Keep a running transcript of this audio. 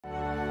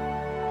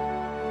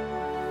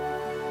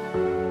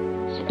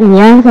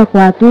Ilianza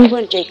kwa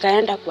tumbo ndio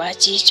ikaenda kwa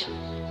jicho.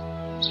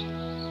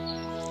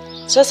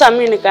 Sasa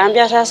mimi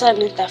nikaambia sasa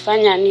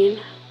nitafanya nini?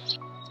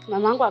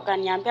 Mamangu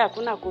akaniambia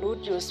hakuna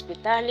kurudi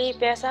hospitali,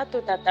 pesa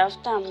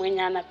tutatafuta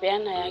mwenye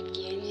anapeana ya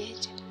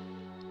kienyeji.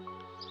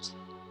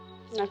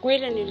 Na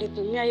kweli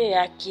nilitumia hiyo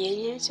ya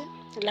kienyeji,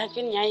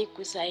 lakini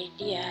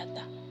haikusaidia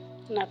hata.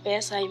 Na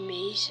pesa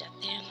imeisha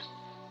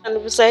tena.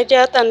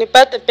 Nikusaidia hata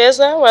nipate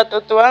pesa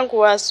watoto wangu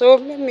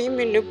wasome,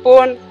 mimi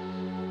nipone.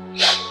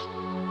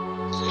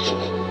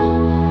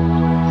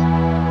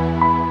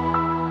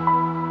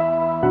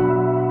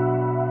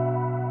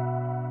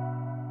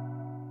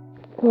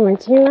 Kwa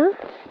jina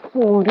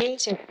Maureen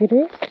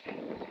Chepkirui,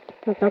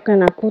 kutoka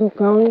Nakuru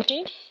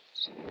County.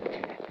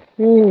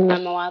 Mimi ni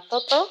mama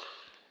watoto.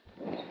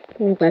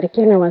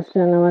 Nimebarikiwa na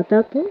wasichana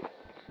watatu.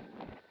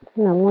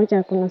 Na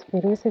mmoja kuna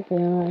virusi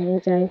vya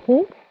Ejay.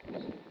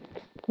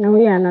 Na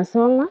huyu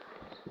anasoma.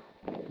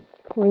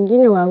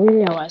 Wengine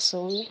wawili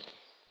hawasomi.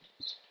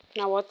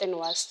 Na wote ni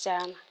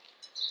wasichana.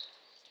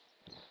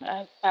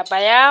 Baba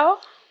yao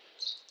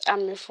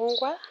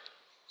amefungwa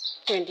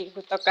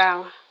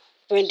kutoka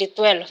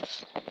 2012.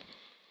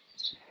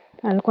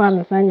 Alikuwa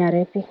amefanya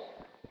rape.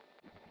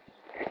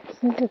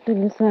 Sisi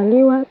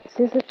tulisaliwa,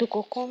 sisi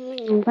tuko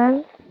 10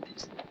 nyumbani.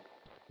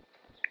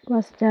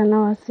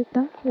 Wasichana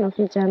 6 na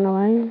vijana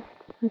 4.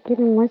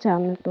 Lakini mmoja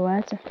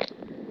ametuacha.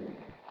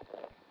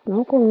 Na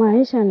huko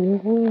maisha ni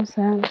ngumu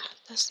sana.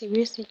 Hata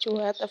siwezi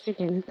jua hata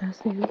vile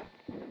nitasema.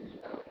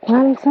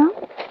 Kwanza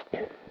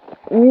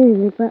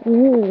mimi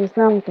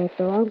nilizaa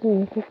mtoto wangu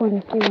mkubwa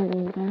nikiwa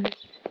nyumbani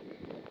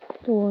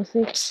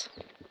 2006.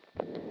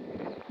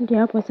 Ndio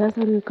hapo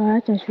sasa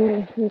nikaacha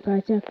shule,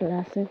 nikaacha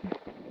class 7.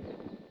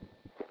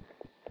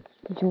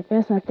 Juu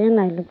pesa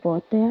tena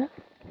ilipotea.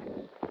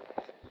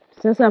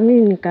 Sasa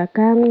mimi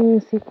nikakaa,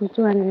 mimi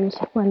sikujua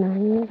nimeshikwa na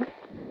mimba.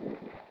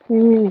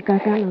 Mimi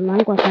nikakaa na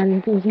mamangu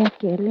akanipigia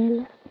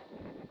kelele.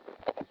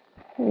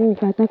 Mimi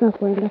nikataka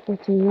kwenda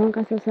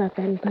kujinyonga, sasa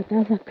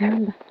akanikataza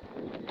kamba.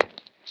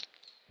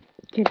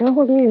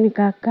 Kidogo mimi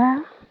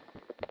nikakaa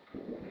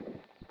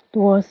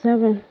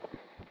 2007.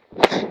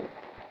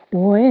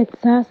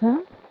 2008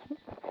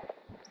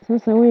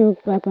 sasa huyu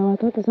baba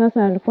watoto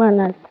sasa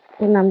alikuwa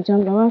kuna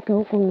mjomba wake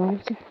huko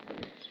Mauche.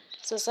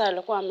 Sasa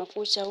alikuwa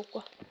amekuja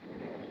huko.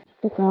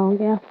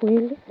 Tukaongea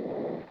kweli.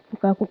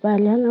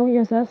 Tukakubaliana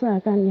huyo sasa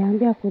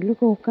akaniambia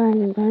kuliko ukaa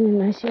nyumbani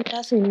na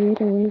shida si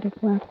niende uende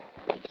kwako.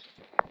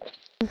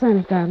 Sasa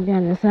nikaambia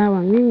ni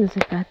sawa, mimi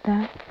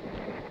sikataa.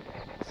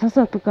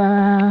 Sasa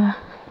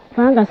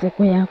tukapanga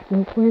siku ya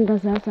kwenda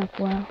sasa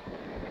kwao.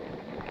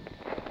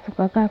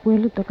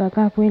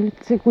 Tukakaa kweli.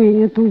 Siku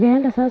yenye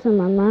tungeenda sasa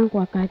mamangu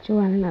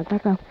akajua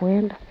ninataka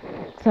kuenda.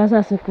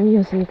 Sasa siku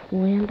hiyo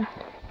sikuenda.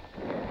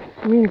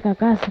 Mimi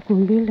nikakaa siku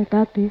 2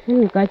 3 hivi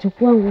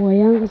nikachukua nguo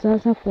yangu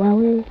sasa kwa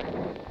huyu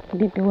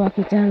bibi wa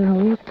kijana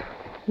wetu.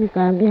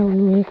 Nikaambia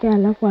uniweke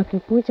alafu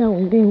akikuja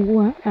umbe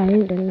nguo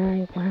aende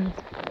naye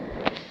kwanza.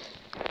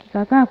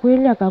 Nikakaa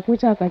kweli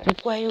akakuja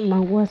akachukua hiyo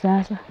manguo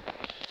sasa.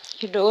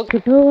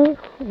 Kidogo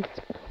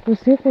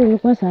usiku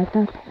ilikuwa saa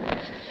 3.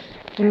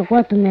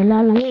 Tulikuwa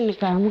tumelala, mimi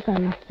nikaamka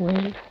na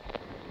kuenda.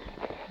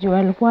 Juu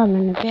alikuwa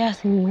amenipea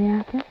simu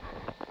yake,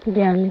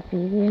 ndio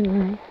anipigie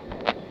naye.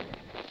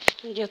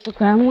 Ndio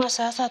tukaamua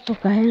sasa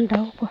tukaenda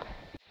huko.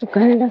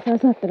 Tukaenda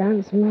sasa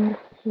Transmara,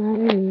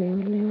 mahali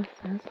nimeolewa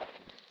sasa.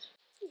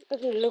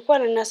 Nilikuwa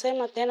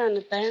ninasema tena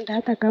nitaenda,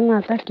 hata kama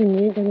hataki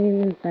niende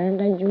mimi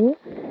nitaenda juu.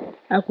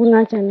 Hakuna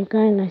acha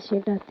nikae na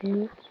shida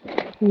tena.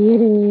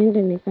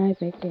 Niende nikae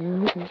peke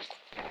yangu.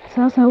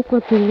 Sasa huko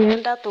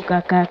tulienda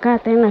tukakaa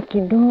tena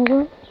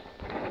kidogo.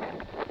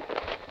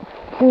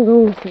 Huyo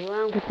mzee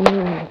wangu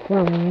tena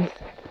alikuwa mwizi.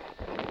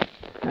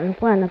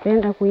 Alikuwa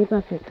anapenda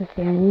kuiba vitu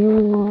vya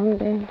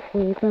ng'ombe,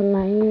 kuiba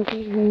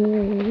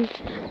mahindi.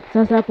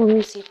 Sasa hapo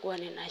mimi sikuwa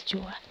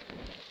ninajua.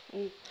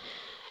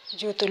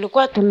 Juu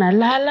tulikuwa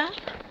tunalala,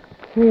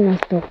 mimi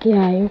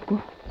nastokea yuko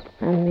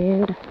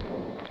ameenda.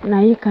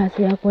 Na hii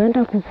kazi ya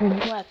kuenda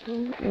kufungua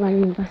tu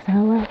manyumba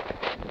sawa.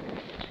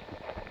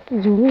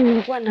 Juu mimi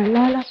nilikuwa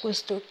nalala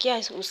kustokia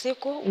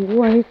usiku,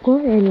 nguo iko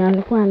yenye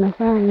alikuwa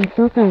anafaa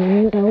ametoka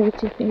ameenda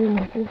uchi bila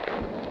nguo.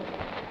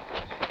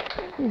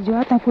 Juu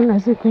hata kuna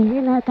siku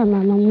nyingine hata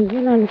mama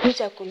mwingine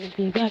alikuja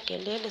kunipigia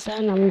kelele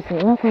sana,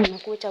 mzee wako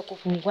anakuja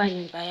kufungua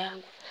nyumba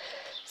yangu.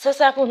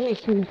 Sasa hapo mimi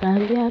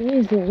nikaambia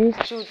mimi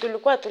sijui,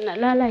 tulikuwa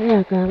tunalala yeye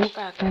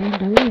akaamka akaenda,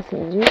 mimi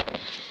sijui.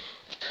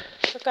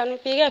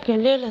 Akanipigia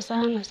kelele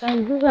sana. Sasa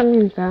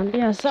mimi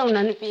nikaambia sasa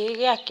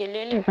unanipigia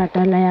kelele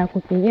badala ya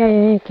kupigia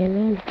yeye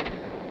kelele.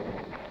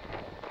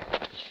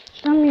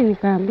 Sasa mimi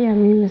nikaambia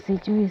mimi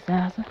sijui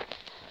sasa.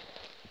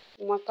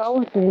 Mwaka huu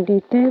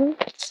 2010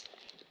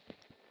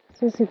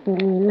 sisi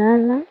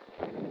tulilala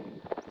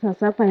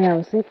saa 7 ya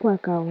usiku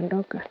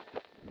akaondoka.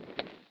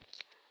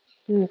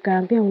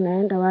 Nikaambia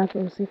unaenda wapi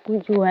usiku?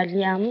 Juu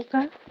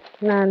aliamka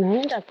na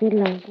anaenda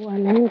bila nguo,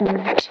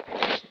 anaenda uchi.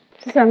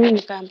 Sasa mimi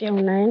nikaambia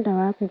unaenda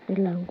wapi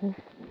bila nguo?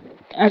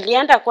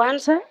 Alienda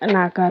kwanza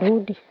na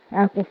akarudi,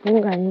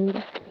 akufunga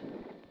nyumba.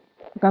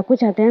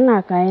 Akakuja tena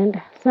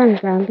akaenda. Sasa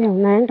nikaambia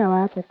unaenda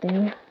wapi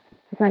tena?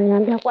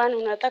 Akaniambia kwani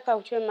unataka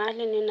ujue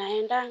mahali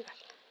ninaendanga?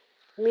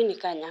 Mimi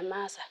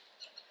nikanyamaza.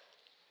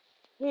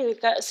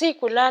 Si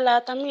kulala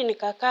hata mimi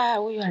nikakaa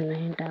huyu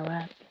anaenda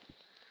wapi.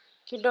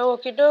 Kidogo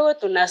kidogo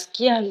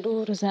tunasikia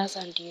nduru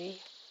sasa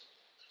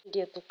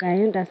ndio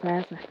tukaenda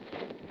sasa.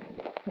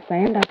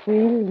 Tukaenda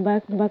kweli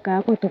mpaka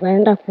hapo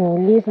tukaenda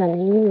kuuliza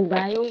ni nini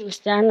mbaya.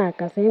 Msichana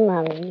akasema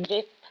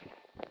amenirepa.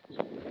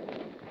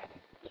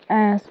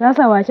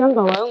 Sasa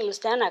wachanga wa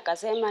msichana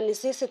akasema ni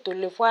sisi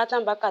tulifuata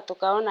mpaka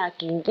tukaona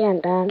akiingia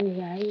ndani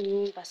ya hii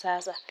nyumba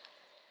sasa.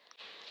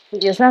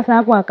 Ndio sasa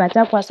hapo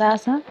akachapwa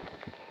sasa.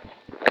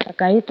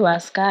 Akaitwa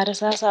askari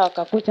sasa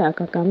wakakuja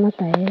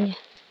akakamata yeye.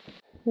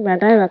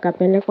 Baadaye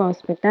wakapelekwa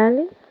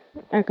hospitali.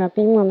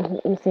 Akapimwa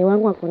mzee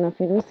wangu ako na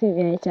virusi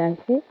vya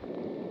HIV.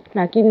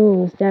 Lakini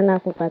msichana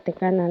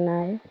hakupatikana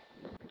naye.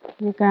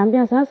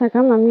 Nikaambia sasa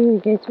kama mimi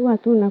ningejua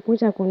tu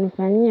nakuja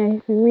kunifanyia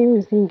hivi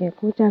mimi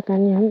singekuja.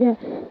 Akaniambia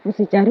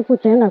usijaribu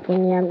tena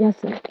kuniambia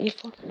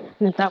hivyo.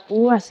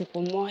 Nitakuua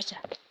siku moja.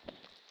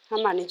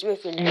 Ama nijue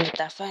vile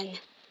nitafanya.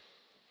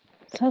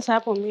 Sasa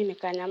hapo mimi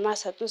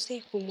nikanyamaza tu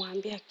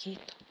sikumwambia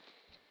kitu.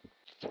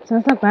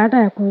 Sasa baada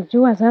ya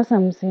kujua sasa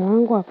mzee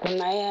wangu ako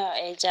na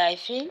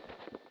HIV.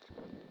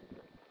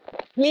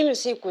 Mimi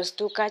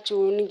sikustuka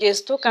juu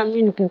ningestuka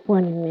mimi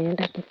ningekuwa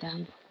nimeenda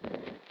kitambo.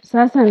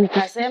 Sasa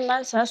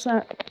nikasema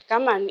sasa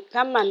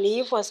kama ni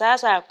hivyo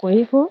sasa ako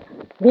hivyo,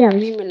 pia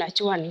mimi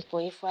najua niko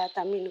hivyo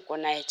hata mimi niko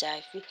na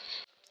HIV.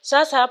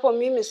 Sasa hapo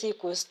mimi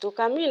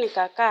sikustuka, mimi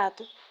nikakaa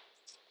tu.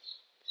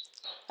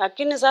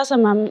 Lakini sasa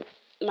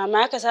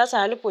mama yake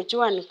sasa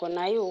alipojua niko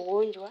na hiyo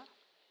ugonjwa,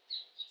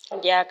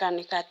 ndiye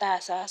akanikataa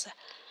sasa.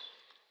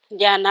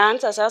 Ndiye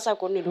anaanza sasa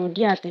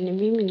kunirudia ati ni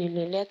mimi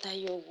nilileta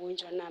hiyo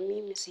ugonjwa na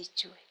mimi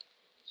sijui.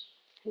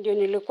 Ndio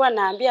nilikuwa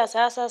naambia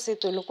sasa si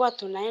tulikuwa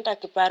tunaenda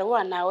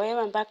kibarua na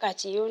wewe mpaka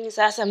jioni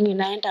sasa mimi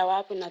naenda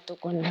wapi na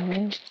tuko na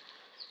wewe.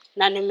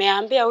 Na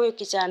nimeambia huyu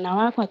kijana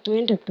wako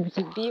tuende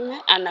tujipime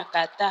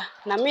anakataa.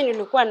 Na mimi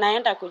nilikuwa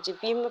naenda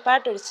kujipima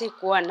bado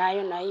sikuwa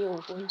nayo na hiyo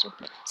ugonjwa.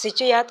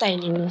 Sijui hata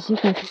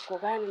ilinishika siku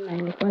gani na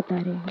ilikuwa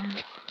tarehe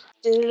gani.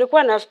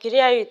 Nilikuwa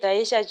nafikiria hiyo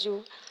itaisha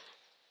juu.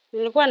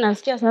 Nilikuwa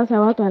nasikia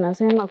sasa watu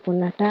wanasema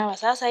kuna dawa.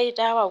 Sasa hii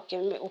dawa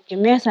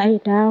ukimeza hii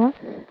dawa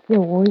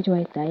hiyo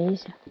ugonjwa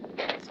itaisha.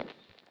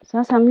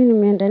 Sasa mimi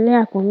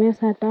nimeendelea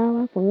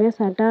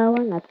kumeza dawa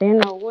na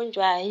tena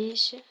ugonjwa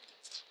haishi.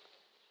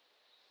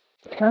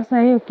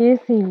 Sasa hiyo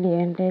kesi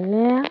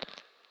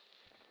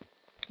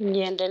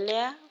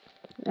iliendelea.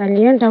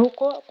 Alienda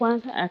huko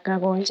kwanza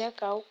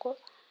akagonjeka huko.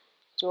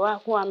 Juu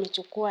hakuwa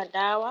amechukua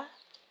dawa.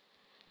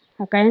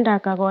 Akaenda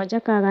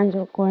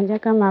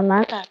akagonjeka mama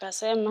yake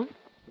akasema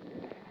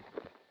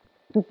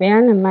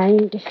tupeane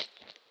mahindi.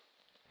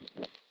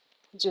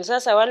 Juu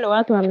sasa wale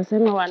watu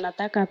wamesema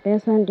wanataka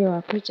pesa ndio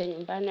wakuje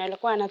nyumbani.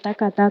 Alikuwa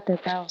anataka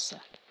 30,000.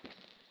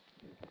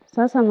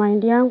 Sasa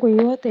mahindi yangu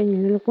yote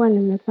nilikuwa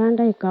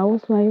nimepanda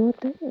ikauzwa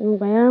yote.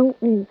 Nyumba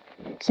yangu,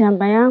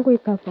 shamba yangu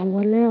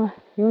ikakombolewa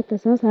yote.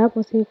 Sasa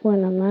hapo sikuwa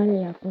na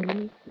mali ya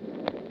kulima.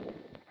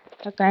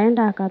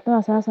 Akaenda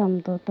akatoa sasa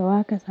mtoto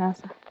wake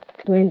sasa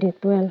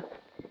 2012.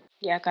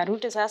 Ndiye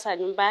akarudi sasa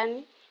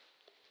nyumbani.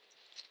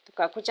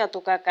 Tukakuja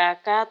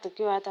tukakaa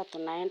tukiwa hata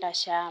tunaenda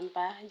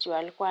shamba. Juu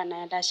alikuwa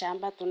anaenda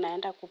shamba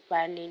tunaenda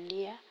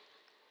kupalilia.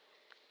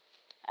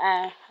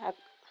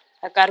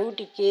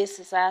 Akarudi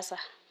kesi sasa.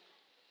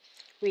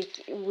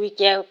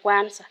 Wiki ya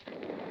kwanza.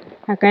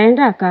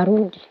 Akaenda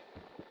akarudi.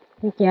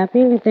 Wiki ya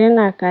pili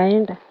tena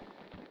akaenda.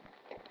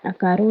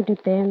 Akarudi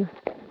tena.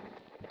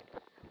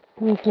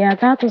 Wiki ya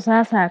tatu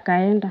sasa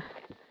akaenda.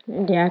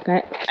 Ndiye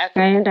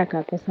akaenda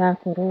kabisa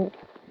kurudi.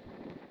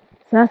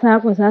 Sasa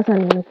hapo sasa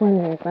nilikuwa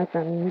nimepata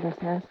mimba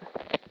sasa.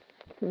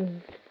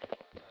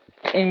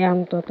 Ya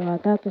mtoto wa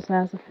 3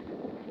 sasa.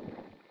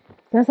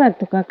 Sasa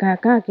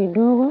tukakaa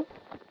kidogo.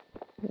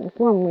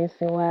 Ilikuwa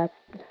mwezi wa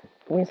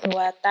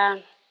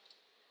 5.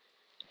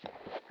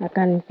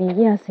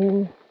 Akanipigia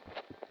simu.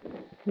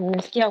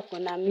 Nimesikia uko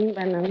na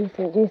mimba na mimi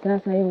sijui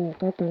sasa hiyo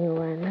mtoto ni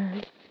wa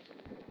nani.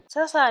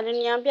 Sasa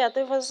aliniambia tu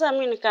hivyo sasa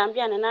mimi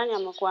nikaambia ni nani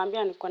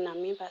amekuambia niko na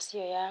mimba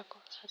sio yako.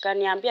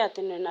 Akaniambia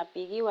ati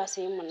ninapigiwa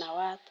simu na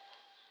watu.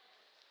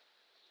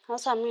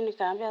 Sasa mimi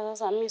nikaambia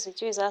sasa mimi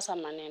sijui sasa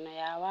maneno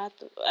ya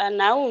watu.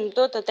 Na huyu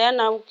mtoto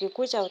tena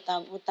ukikuja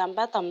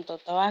utampata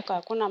mtoto wako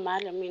hakuna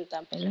mahali mimi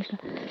nitampeleka.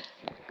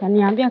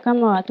 Akaniambia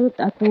kama watu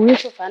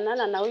hatuwezi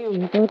fanana na huyu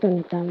mtoto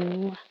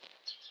nitamuua.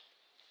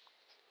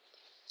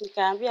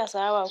 Nikaambia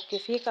sawa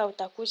ukifika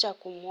utakuja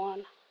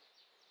kumuona.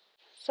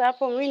 Sasa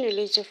hapo mimi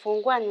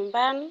nilijifungua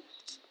nyumbani.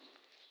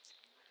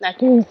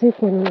 Lakini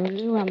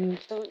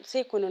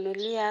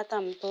sikununulia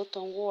hata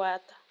mtoto nguo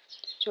hata.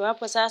 Juu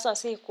hapo sasa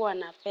sikuwa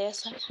na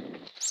pesa.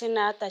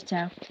 Sina hata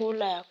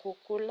chakula ya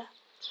kukula.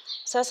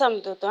 Sasa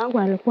mtoto wangu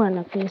alikuwa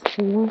na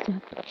pesa moja.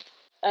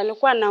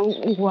 Alikuwa na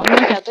nguo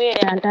moja tu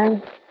ya ndani.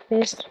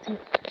 Pesa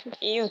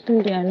hiyo tu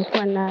ndiyo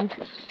alikuwa nayo.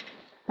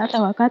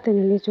 Hata wakati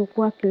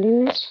nilichukua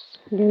kliniki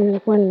ndio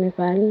nilikuwa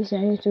nimevalisha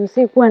hiyo. Juu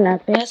sikuwa na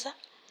pesa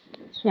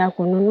ya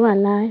kununua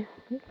nayo.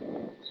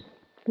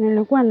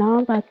 Nilikuwa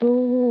naomba tu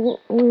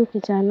huyu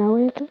kijana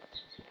wetu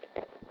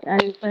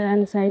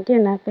anisaidie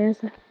na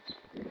pesa.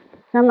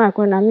 Kama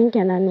ako na mingi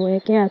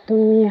ananiwekea tu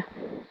 100.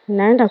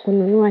 Naenda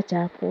kununua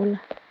chakula.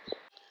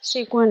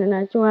 Sikuwa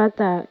ninajua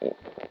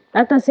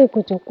hata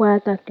sikuchukua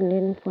hata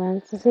kliniki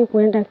kwanza.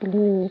 Sikuenda kliniki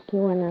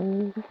nikiwa na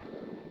mimba.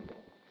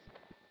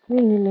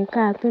 Mimi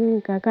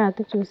nikakaa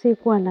tu juu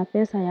sikuwa na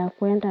pesa ya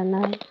kwenda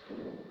nayo.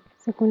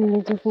 Siku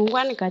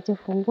nilijifungua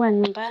nikajifungua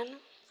nyumbani.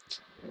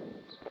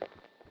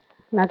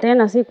 Na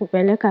tena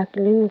sikupeleka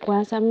kliniki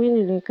kwanza. Mimi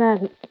nilikaa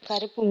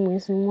karibu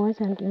mwezi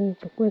mmoja ndio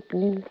nichukue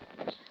kliniki.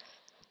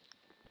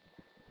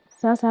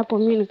 Sasa hapo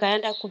mimi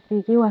nikaenda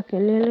kupigiwa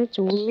kelele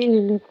juu mimi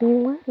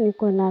nilipimwa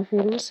niko na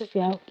virusi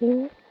vya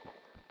ukimwi.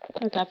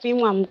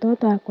 Nikapimwa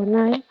mtoto ako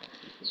nayo.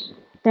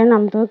 Tena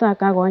mtoto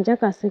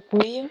akagonjeka siku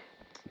hiyo.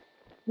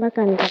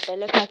 Mpaka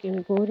nikapeleka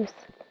Kilgoris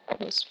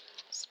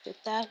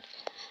hospitali.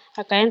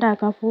 Akaenda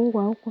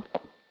akafungwa huko.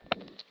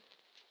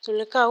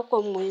 Tulikaa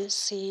huko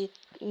mwezi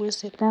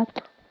 3.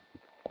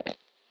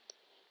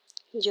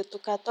 Ndio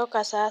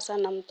tukatoka sasa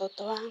na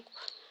mtoto wangu.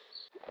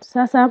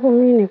 Sasa hapo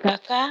mimi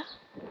nikakaa.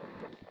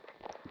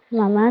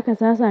 Mama yake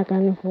sasa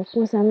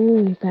akanifukuza,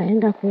 mimi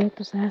nikaenda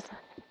kwetu sasa.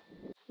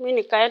 Mimi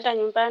nikaenda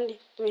nyumbani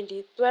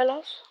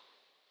 2012.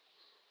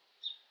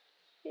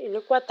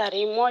 Ilikuwa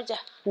tarehe 1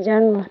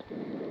 Januari.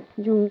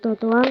 Juu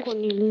mtoto wangu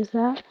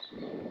nilizaa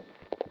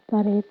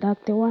tarehe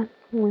 31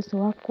 mwezi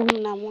wa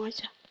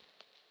 11.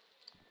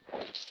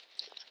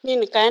 Mimi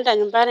nikaenda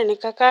nyumbani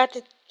nikakaa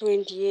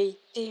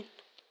 2018.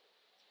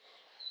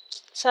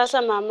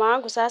 Sasa mama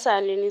wangu sasa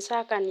alinizaa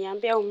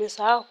akaniambia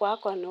umesahau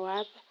kwako ni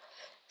wapi.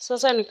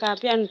 Sasa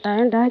nikaambia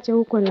nitaenda aje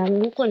huko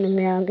na huko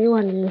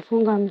nimeambiwa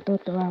nimefunga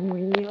mtoto wa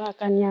mwenyewe.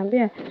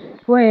 Akaniambia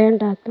wewe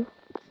enda tu.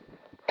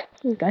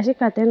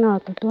 Nikashika tena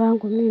watoto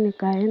wangu mimi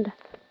nikaenda.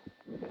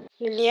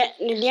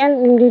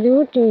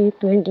 Nilirudi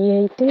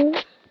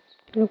 2018.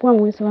 Ilikuwa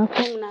mwezi wa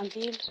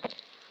 12.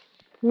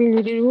 Mimi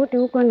nilirudi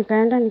huko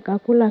nikaenda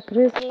nikakula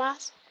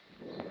Christmas.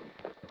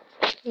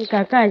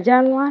 Nikakaa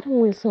Januari,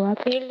 mwezi wa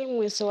 2,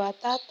 mwezi wa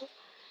 3,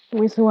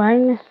 mwezi wa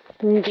 4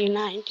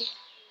 2019.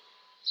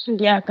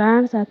 Ndio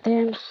akaanza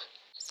tena.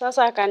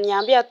 Sasa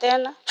akaniambia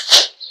tena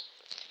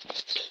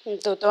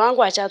mtoto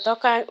wangu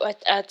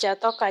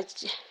hajatoka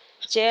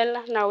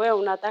jela na wewe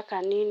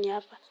unataka nini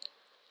hapa?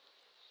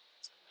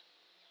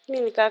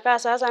 Mimi nikakaa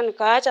sasa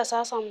nikaacha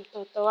sasa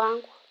mtoto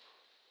wangu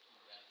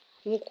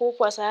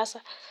mkubwa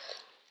sasa.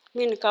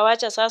 Mimi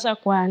nikawacha sasa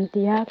kwa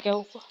aunti yake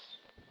huko.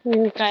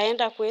 Mimi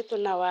nikaenda kwetu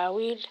na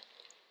wawili.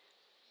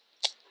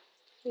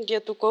 Ndio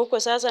tuko huko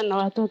sasa na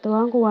watoto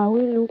wangu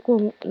wawili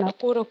huko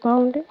Nakuru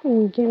County,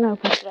 mwingine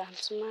ako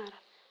Transmara.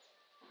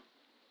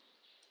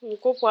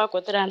 Mkubwa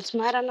ako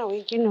Transmara na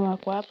wengine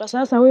wako hapa.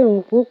 Sasa huyu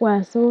mkubwa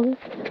asomi,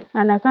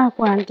 anakaa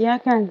kwa aunti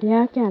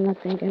yake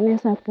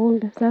anatengeneza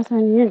pombe. Sasa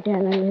niye ndiye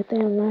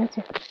ananiletea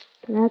maji.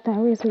 Na hata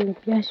hawezi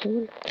nilipia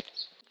shule.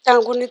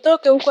 Tangu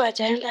nitoke huko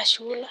hajaenda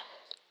shule.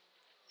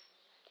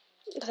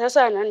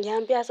 Sasa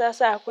ananiambia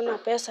sasa hakuna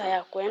pesa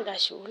ya kwenda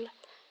shule.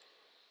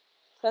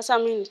 Sasa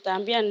mimi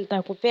nitaambia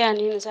nitakupea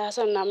nini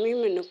sasa na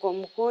mimi niko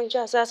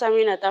mgonjwa. Sasa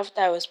mimi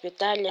natafuta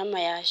hospitali ama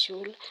ya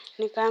shule.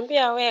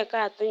 Nikaambia wewe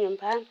kaa tu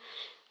nyumbani.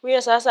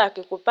 Huyo sasa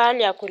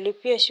akikubali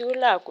akulipie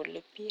shule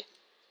akulipie.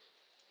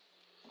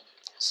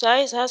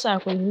 Sasa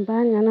ako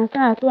nyumbani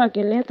anakaa tu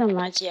akileta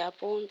maji ya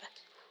pombe.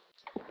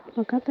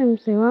 Wakati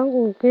mzee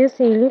wangu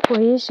kesi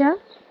ilipoisha,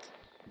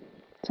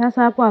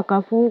 sasa hapo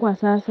akafungwa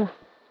sasa.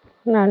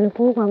 Na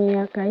alifungwa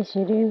miaka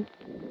 20.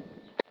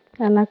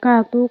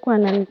 Anakaa tu huko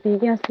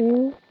ananipigia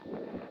simu.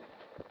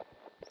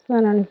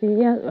 Sasa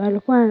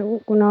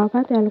kuna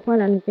wakati alikuwa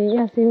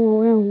ananipigia simu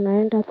wewe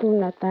unaenda tu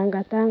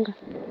unatanga.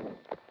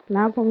 Na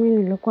hapo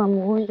mimi nilikuwa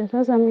mgonjwa.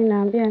 Sasa mimi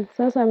naambia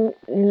sasa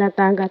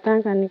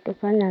ninatanga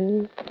nikifanya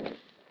nini?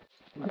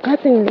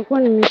 Wakati nilikuwa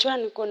nimejua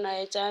niko na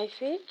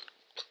HIV,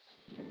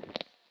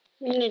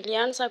 mimi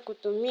nilianza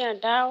kutumia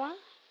dawa.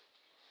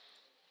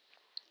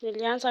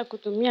 Nilianza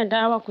kutumia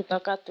dawa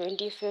kutoka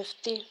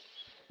 2015.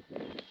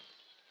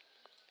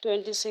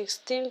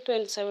 2016,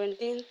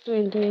 2017,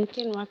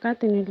 2018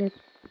 wakati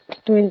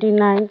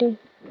 2019.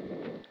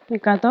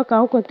 Nikatoka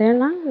huko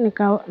tena,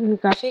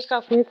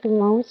 nikafika kwetu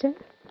Mauche,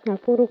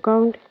 Nakuru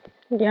County.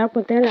 Ndio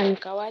hapo tena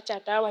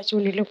nikawacha dawa juu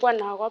nilikuwa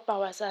naogopa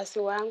wazazi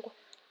wangu.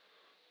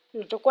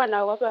 Nilikuwa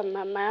naogopa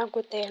mama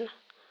yangu tena.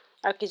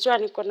 Akijua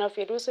niko na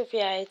virusi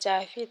vya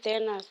HIV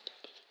tena.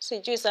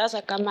 Sijui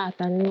sasa kama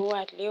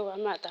ataniua leo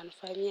ama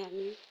atanifanyia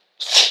nini.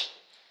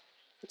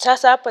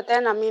 Sasa hapo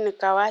tena mimi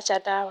nikawacha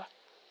dawa.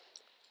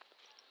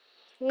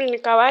 Mimi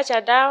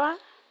nikawacha dawa.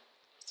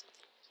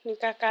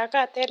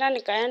 Nikakaa tena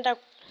nikaenda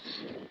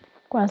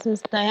kwa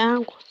sister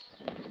yangu.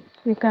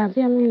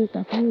 Nikaambia mimi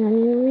nitafanya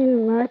nini? Mimi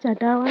nimeacha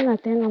dawa na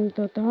tena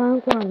mtoto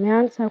wangu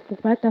ameanza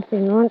kupata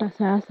vidonda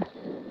sasa.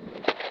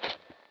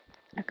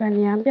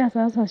 Akaniambia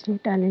sasa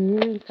shida ni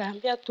nini?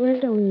 Nikaambia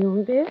twende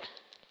uniombee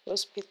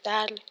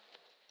hospitali.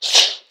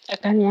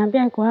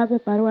 Akaniambia iko wapi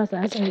barua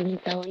sasa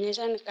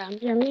nitaonyesha.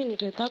 Nikaambia mimi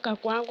nilitoka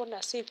kwangu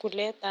na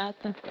sikuleta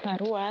hata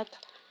barua hata.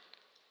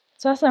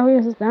 Sasa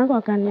huyo sister yangu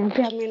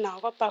akaniambia mimi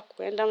naogopa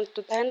kwenda,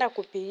 tutaenda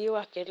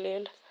kupigiwa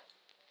kelele.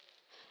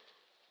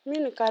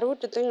 Mimi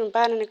nikarudi tu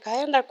nyumbani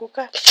nikaenda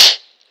kukaa.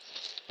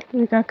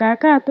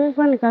 Nikakaa tu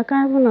hivyo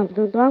nikakaa hivyo na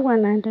mtoto wangu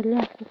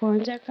anaendelea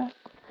kugonjeka.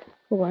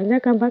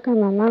 Kugonjeka mpaka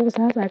mamangu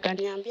sasa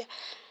akaniambia,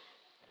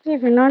 "Hivi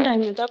vidonda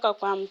imetoka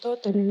kwa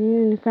mtoto ni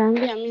nini?"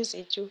 Nikaambia mimi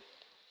sijui.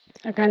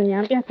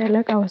 Akaniambia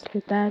peleka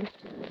hospitali.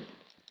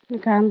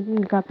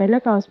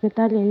 Nikapeleka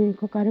hospitali yenye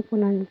iko karibu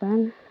na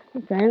nyumbani.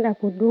 Nikaenda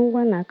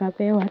kudungwa na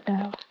akapewa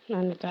dawa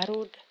na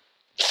nikarudi.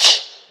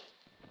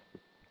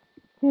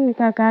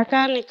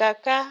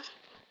 Nikakaa.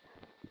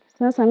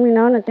 Sasa mimi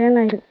naona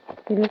tena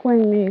ilikuwa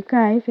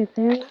imekaa hivi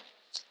tena.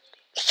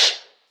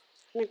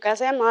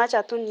 Nikasema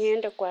acha tu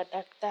niende kwa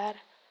daktari.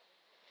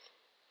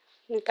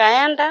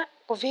 Nikaenda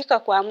kufika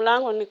kwa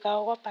mlango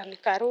nikaogopa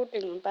nikarudi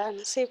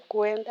nyumbani.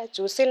 Sikuenda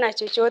juu sina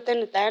chochote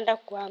nitaenda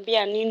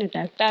kuambia nini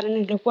daktari.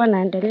 Nilikuwa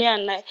naendelea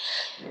na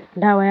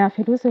dawa ya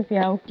virusi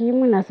vya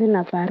ukimwi na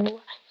sina barua.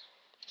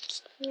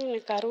 Mimi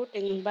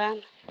nikarudi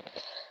nyumbani.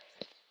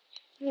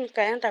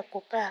 Nikaenda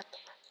kukaa.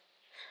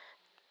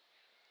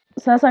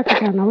 Sasa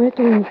kijana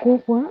wetu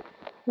mkubwa,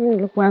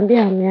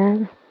 nilikwambia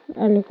ameaga.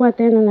 Alikuwa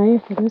tena na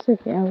hiyo virusi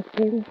vya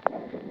ukimwi.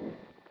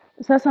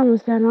 Sasa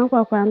msichana wangu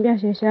akaambia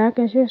shosho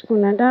yake, "Shosho,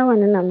 kuna dawa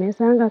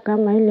ninamezanga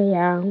kama ile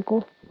ya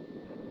anko."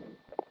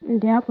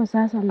 Ndio hapo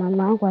sasa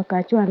mama yangu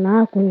akajua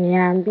na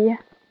kuniambia.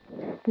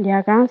 Ndio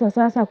akaanza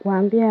sasa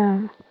kuambia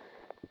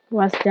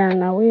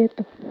wasichana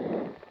wetu,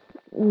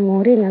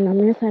 Maureen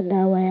anameza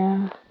dawa ya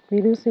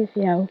virusi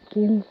vya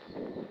ukimwi.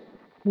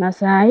 Na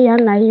saa hii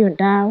hana hiyo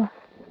dawa.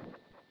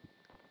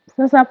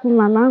 Sasa hapo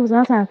mamangu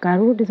sasa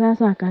akarudi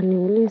sasa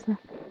akaniuliza,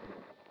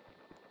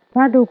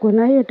 "Bado uko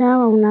na hiyo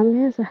dawa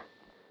unameza?"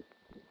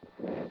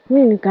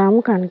 Mimi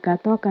nikaamka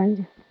nikatoka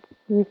nje.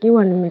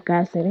 Nikiwa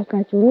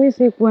nimekasirika juu mimi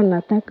sikuwa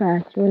nataka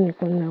ajue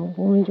niko na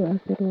ugonjwa wa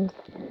virusi.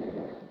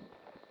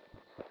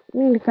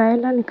 Mimi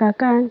nikaenda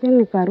nikakaa nje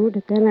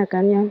nikarudi tena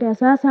akaniambia,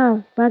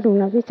 "Sasa bado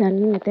unaficha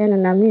nini tena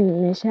na mimi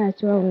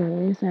nimeshajua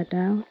unameza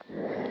dawa."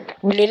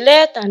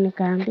 "Ulileta?"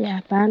 Nikaambia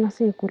hapana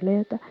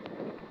sikuleta.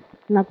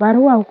 "Na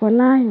barua uko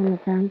nayo?"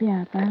 Nikaambia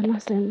hapana.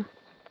 Sema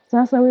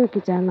sasa huyu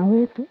kijana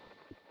wetu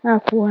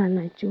hakuwa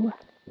anajua.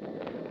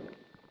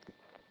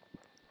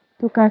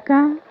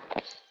 Tukakaa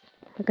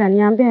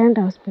akaniambia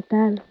enda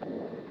hospitali.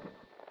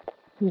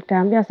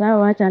 Nikaambia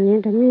sawa acha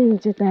niende mimi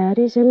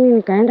nijitayarishe. Mimi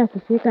nikaenda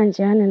kufika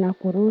njiani na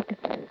kurudi.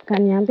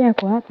 Akaniambia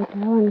kwa wapi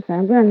dawa?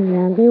 Nikaambia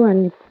nimeambiwa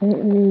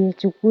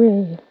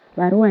nichukue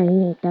barua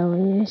yenye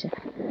itaonyesha.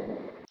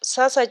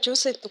 Sasa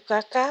juzi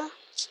tukakaa,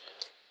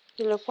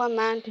 ilikuwa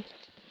Monday.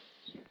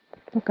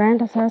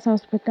 Tukaenda sasa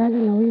hospitali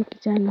na huyu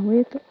kijana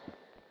wetu.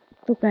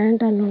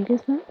 Tukaenda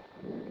Longisa.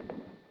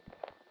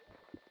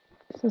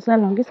 Sasa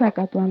Longisa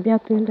akatuambia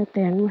tuende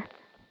Tenwa.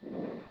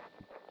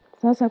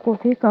 Sasa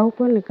kufika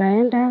huko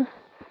nikaenda.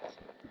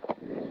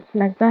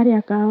 Daktari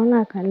akaona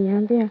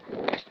akaniambia,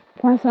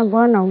 "Kwanza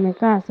mbona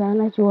umekaa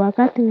sana?" Juu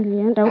wakati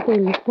nilienda huko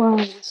ilikuwa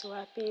mwezi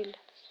wa pili.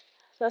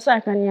 Sasa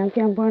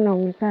akaniambia mbona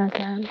umekaa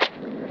sana?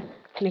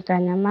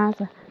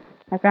 Nikanyamaza.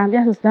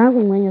 Akaambia sister yangu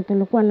mwenye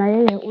tulikuwa na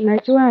yeye,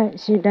 "Unajua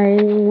shida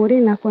yenye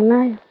Maureen ako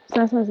nayo?"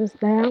 Sasa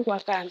sister yangu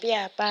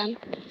akaambia hapana.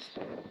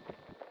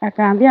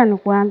 Akaambia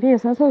nikuambie.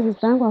 Sasa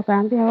sister yangu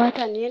akaambia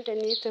wacha niende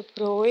niite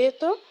bro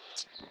wetu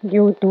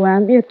ndio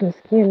tuambie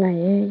tusikie na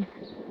yeye.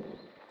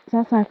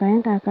 Sasa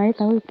akaenda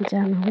akaita huyu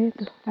kijana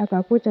wetu.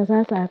 Akakuja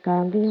sasa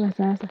akaambiwa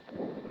sasa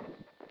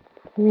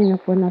mimi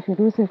niko na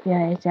virusi vya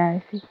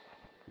HIV.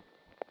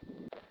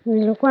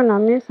 Nilikuwa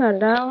nameza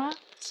dawa.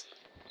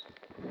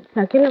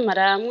 Lakini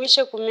mara ya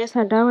mwisho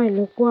kumeza dawa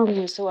ilikuwa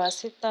mwezi wa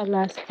 6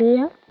 last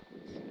year.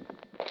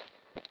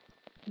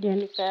 Ndio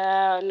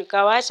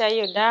nikawacha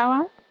hiyo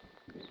dawa.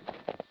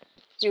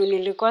 Juu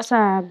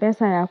nilikosa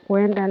pesa ya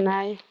kuenda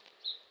nayo.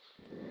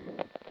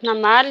 Na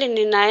mahali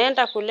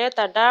ninaenda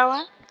kuleta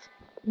dawa.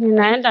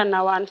 Ninaenda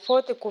na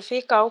 140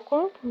 kufika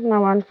huko na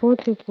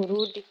 140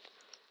 kurudi.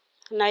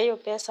 Na hiyo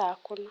pesa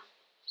hakuna.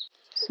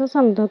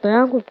 Sasa mtoto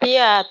yangu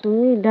pia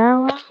hatumii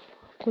dawa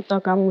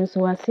kutoka mwezi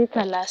wa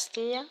 6 last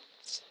year.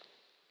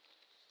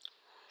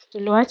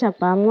 Tuliwacha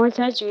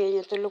pamoja juu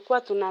yenye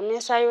tulikuwa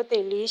tunameza yote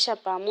iliisha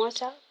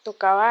pamoja.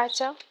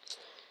 Tukawacha.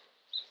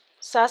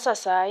 Sasa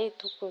saa hii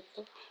tuko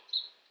tu.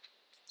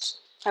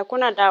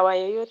 Hakuna dawa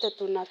yoyote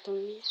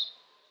tunatumia.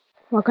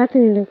 Wakati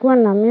nilikuwa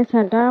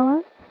nameza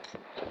dawa,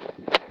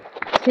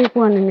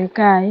 sikuwa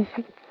nimekaa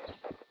hivi.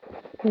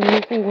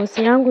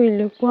 Ngozi yangu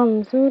ilikuwa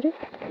mzuri.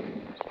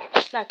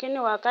 Lakini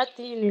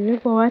wakati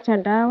nilipowacha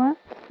dawa,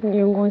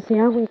 ndio ngozi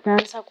yangu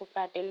ikaanza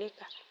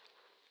kubadilika.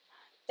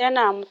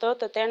 Tena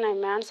mtoto tena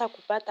imeanza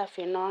kupata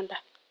vidonda.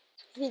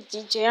 Hii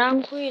jicho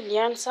yangu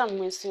ilianza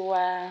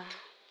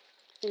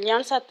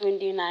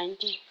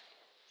 2019.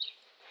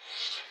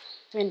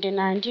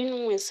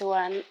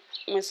 2019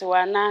 mwezi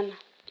wa 8.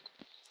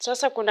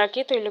 Sasa kuna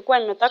kitu ilikuwa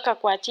imetoka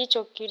kwa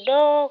jicho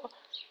kidogo,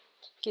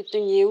 kitu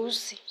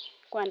nyeusi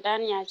kwa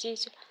ndani ya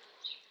jicho.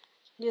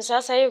 Ndio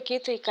sasa hiyo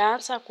kitu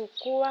ikaanza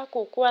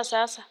kukua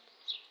sasa.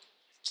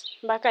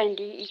 Mpaka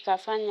ndio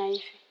ikafanya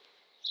hivi.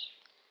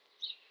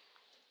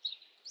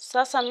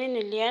 Sasa mimi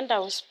nilienda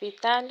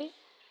hospitali.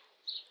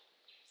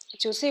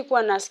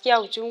 sikuwa nasikia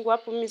uchungu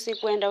hapo, mimi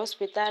sikuenda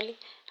hospitali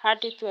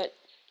hadi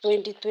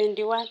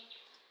 2021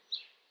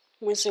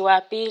 mwezi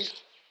wa pili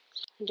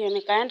ndio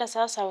nikaenda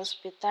sasa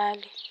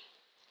hospitali.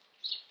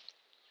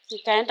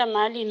 Nikaenda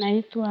mahali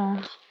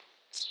inaitwa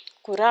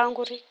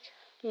Kuranguri,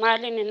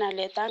 mahali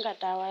ninaletanga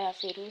dawa ya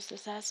virusi.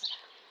 Sasa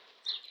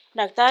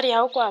daktari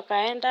huko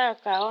akaenda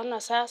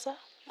akaona, sasa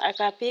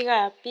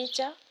akapiga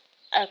picha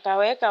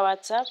akaweka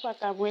WhatsApp,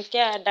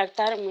 akamwekea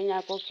daktari mwenye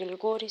ako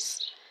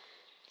Kilgoris.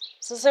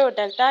 Sasa huyo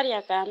daktari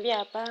akaambia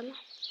hapana,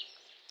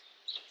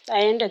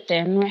 aende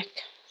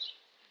Tenwek.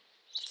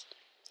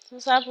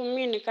 Sasa hapo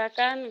mimi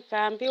nikakaa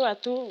nikaambiwa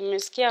tu,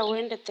 umesikia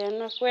uende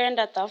Tenwek,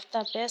 uenda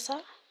tafuta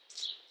pesa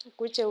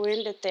ukuje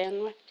uende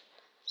Tenwek.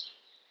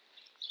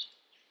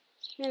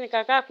 Mimi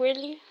nikakaa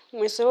kweli,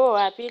 mwezi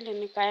wa pili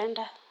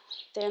nikaenda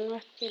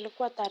Tenwek.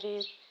 Ilikuwa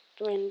tarehe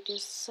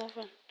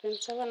 27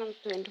 na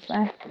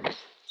 25.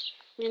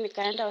 Mimi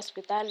nikaenda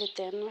hospitali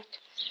Tenwek.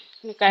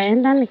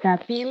 Nikaenda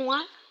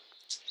nikapimwa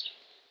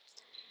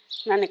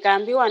na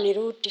nikaambiwa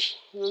nirudi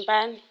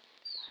nyumbani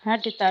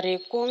hadi tarehe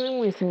 10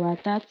 mwezi wa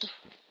 3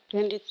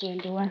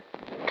 2021.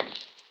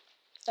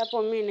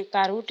 Hapo mimi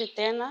nikarudi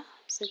tena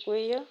siku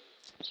hiyo.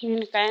 Mimi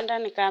nikaenda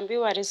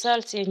nikaambiwa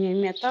results yenye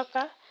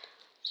imetoka,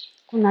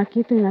 kuna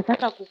kitu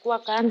inataka kukua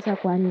kansa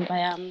kwa nyumba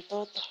ya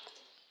mtoto.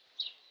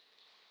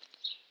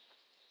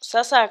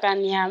 Sasa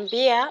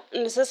akaniambia,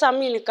 sasa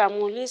mimi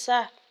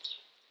nikamuuliza,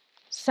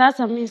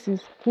 sasa mimi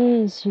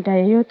sisikii shida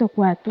yoyote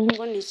kwa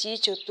tumbo, ni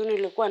jicho tu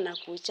nilikuwa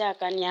nakucha.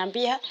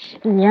 Akaniambia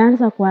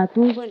ilianza kwa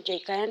tumbo ndio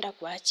ikaenda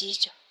kwa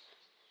jicho.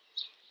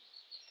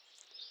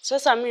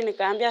 Sasa mimi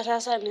nikaambia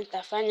sasa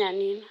nitafanya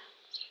nini?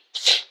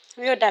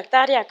 Huyo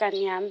daktari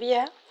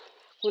akaniambia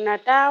kuna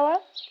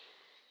dawa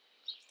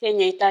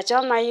yenye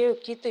itachoma hiyo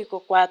kitu iko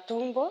kwa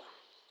tumbo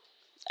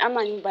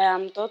ama nyumba ya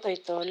mtoto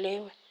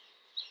itolewe.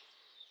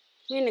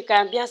 Mimi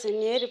nikaambia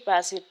sinieri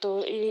basi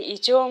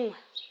ichomwe.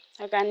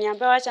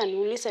 Akaniambia wacha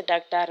niulize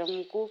daktari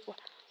mkubwa.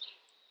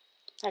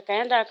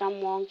 Akaenda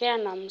akamuongea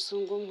na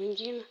mzungu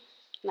mwingine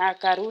na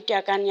akarudi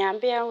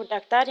akaniambia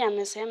daktari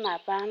amesema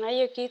hapana,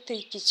 hiyo kitu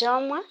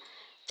ikichomwa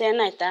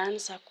tena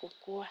itaanza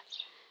kukua.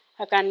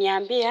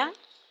 Akaniambia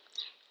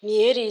ni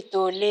heri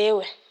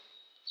itolewe.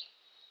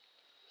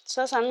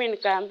 Sasa mimi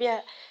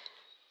nikaambia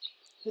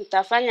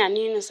nitafanya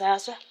nini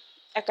sasa?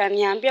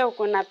 Akaniambia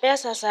uko na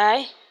pesa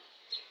sahi?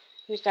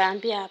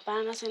 Nikaambia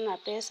hapana sina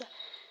pesa.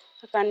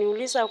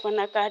 Akaniuliza uko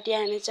na kadi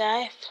ya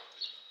NHIF?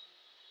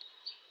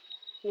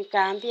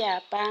 Nikaambia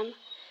hapana.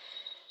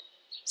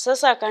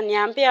 Sasa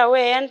akaniambia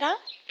we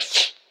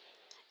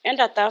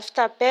enda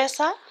tafuta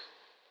pesa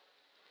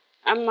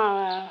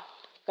ama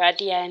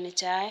kadi ya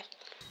NHIF.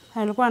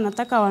 Alikuwa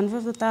anataka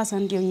 150,000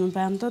 ndio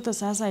nyumba ya mtoto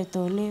sasa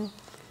itolewe.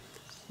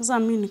 Sasa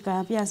mimi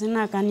nikaambia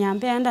sina.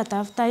 Akaniambia enda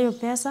tafuta hiyo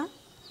pesa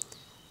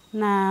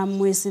na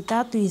mwezi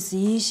 3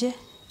 isiishe,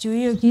 juu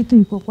hiyo kitu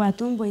iko kwa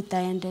tumbo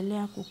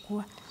itaendelea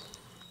kukua.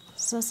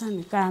 Sasa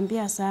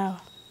nikaambia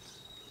sawa.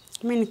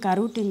 Mimi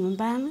nikarudi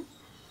nyumbani.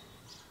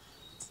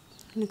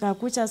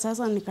 Nikakuja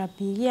sasa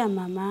nikapigia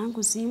mama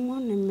yangu simu,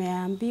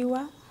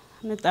 nimeambiwa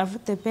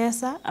nitafute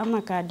pesa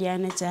ama kadi ya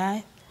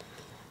NHIF.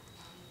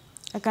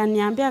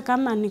 Akaniambia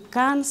kama ni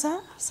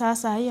kansa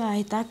sasa hiyo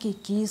haitaki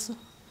kisu.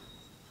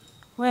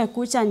 Wewe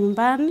kuja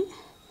nyumbani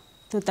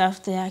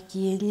tutafute ya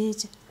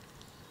kienyeji.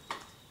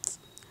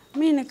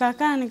 Mimi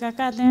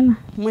nikakaa tena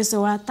mwezi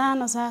wa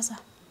 5 sasa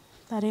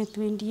tarehe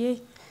 28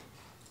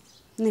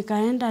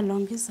 nikaenda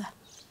Longisa.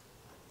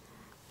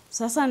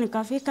 Sasa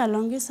nikafika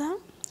Longisa,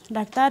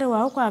 daktari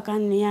wa huko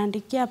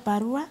akaniandikia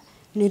barua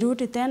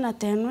nirudi tena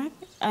Tenwek,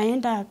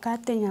 aenda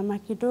akate nyama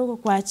kidogo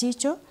kwa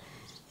jicho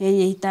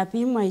yenye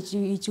itapimwa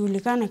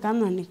ijulikane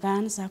kama ni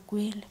kansa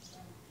kweli.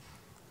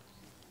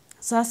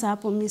 Sasa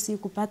hapo mimi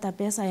sikupata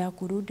pesa ya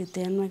kurudi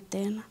Tenwek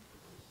tena.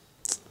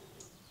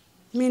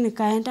 Mimi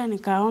nikaenda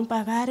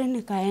nikaomba gari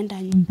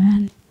nikaenda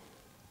nyumbani.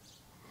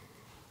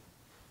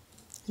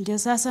 Ndio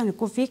sasa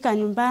nikufika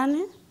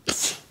nyumbani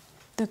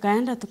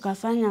tukaenda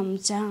tukafanya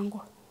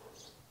mchango.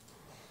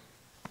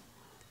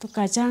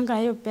 Tukachanga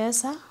hiyo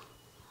pesa,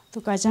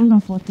 tukachanga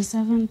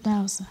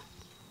 47,000.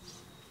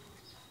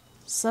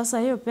 Sasa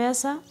hiyo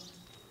pesa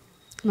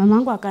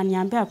mamangu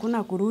akaniambia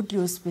hakuna kurudi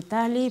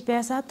hospitali, hii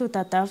pesa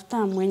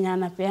tutatafuta mwenye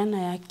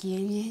anapeana ya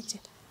kienyeji.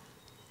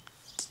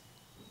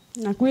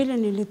 Na kweli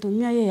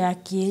nilitumia hiyo ya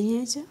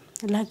kienyeji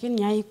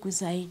lakini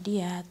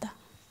haikusaidia hata,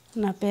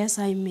 na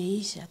pesa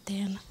imeisha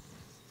tena.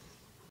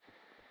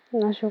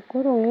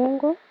 Nashukuru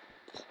Mungu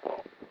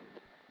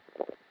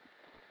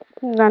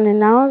na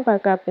ninaomba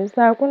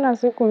kabisa hakuna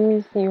siku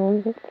mimi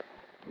siombi.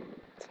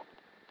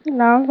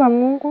 Naomba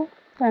Mungu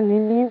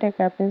anilinde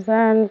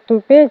kabisa,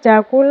 tupe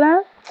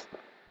chakula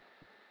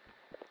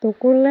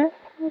tukule,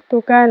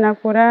 tukae na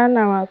furaha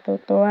na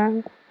watoto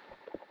wangu.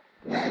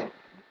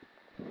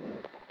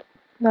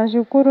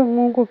 Nashukuru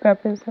Mungu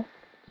kabisa.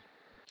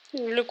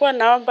 Nilikuwa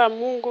naomba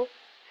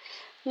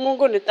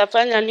Mungu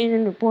nitafanya nini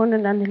nipone,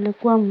 na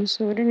nilikuwa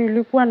mzuri,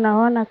 nilikuwa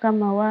naona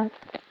kama watu.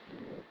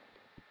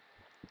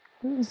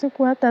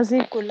 Siku hata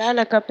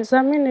sikulala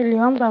kabisa, mimi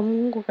niliomba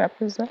Mungu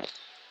kabisa.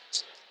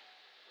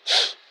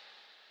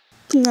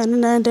 na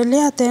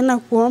ninaendelea tena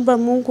kuomba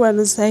Mungu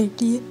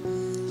anisaidie.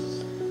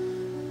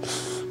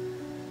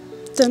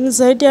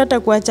 Anisaidie hata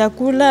kwa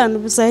chakula,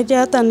 anisaidie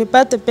hata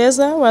nipate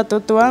pesa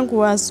watoto wangu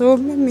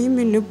wasome,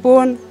 mimi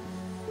nipone.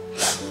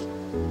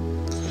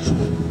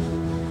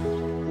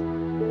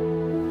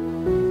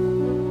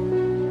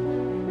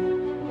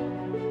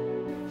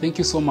 Thank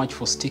you so much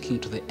for sticking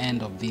to the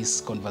end of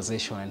this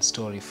conversation and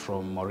story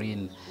from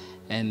Maureen.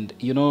 And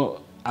you know,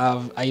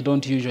 I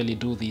don't usually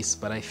do this,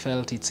 but I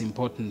felt it's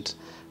important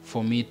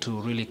for me to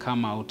really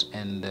come out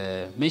and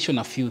mention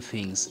a few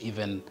things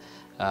even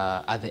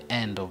at the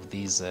end of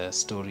this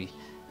story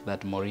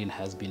that Maureen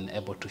has been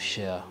able to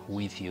share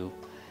with you.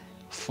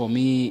 For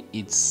me,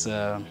 it's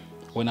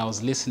when I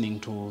was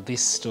listening to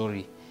this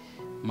story,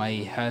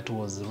 my heart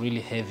was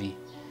really heavy,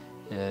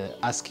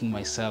 asking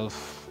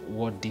myself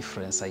what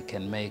difference I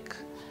can make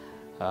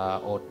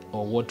or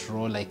what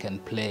role I can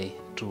play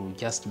to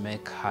just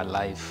make her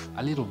life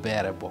a little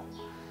bearable,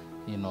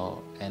 you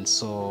know. And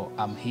so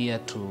I'm here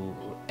to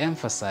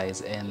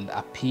emphasize and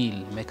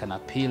make an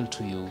appeal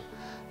to you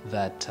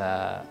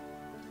that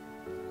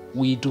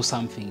we do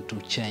something to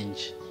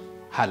change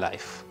her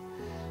life.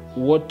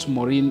 What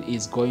Maureen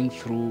is going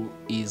through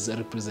is a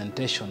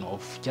representation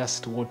of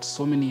just what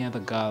so many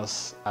other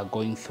girls are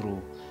going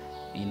through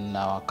in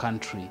our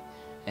country,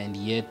 and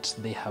yet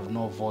they have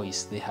no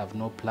voice, they have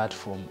no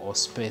platform or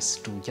space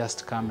to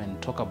just come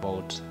and talk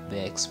about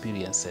their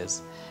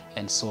experiences.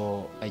 And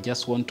so I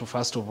just want to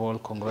first of all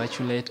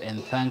congratulate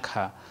and thank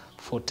her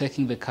for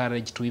taking the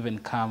courage to even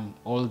come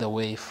all the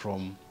way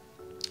from,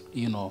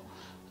 you know,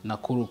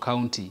 Nakuru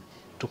County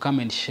to come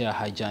and share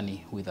her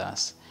journey with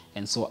us.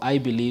 And so I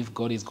believe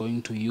God is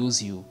going to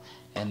use you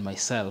and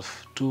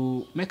myself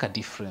to make a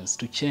difference,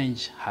 to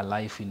change her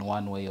life in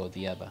one way or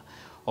the other.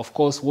 Of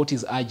course, what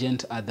is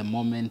urgent at the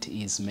moment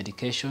is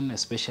medication,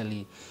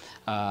 especially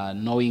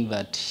knowing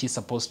that she's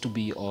supposed to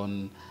be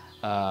on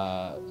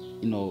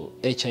you know,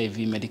 HIV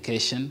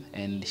medication,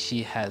 and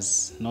she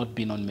has not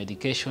been on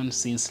medication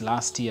since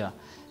last year,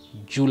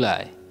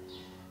 July.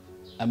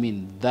 I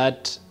mean,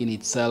 that in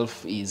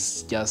itself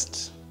is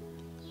just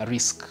a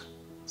risk,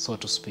 so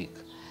to speak.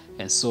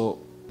 And so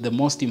the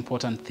most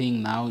important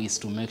thing now is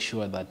to make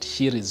sure that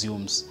she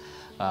resumes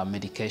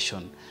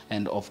medication.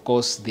 And of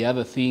course, the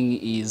other thing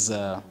is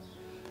her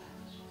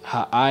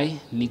eye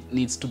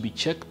needs to be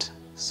checked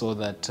so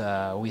that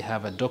we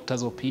have a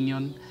doctor's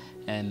opinion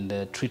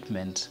and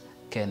treatment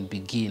can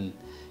begin.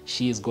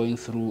 She is going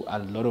through a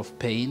lot of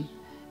pain,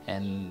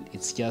 and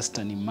it's just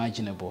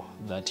unimaginable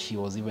that she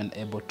was even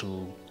able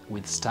to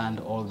withstand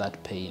all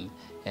that pain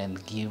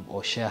and give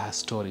or share her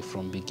story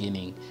from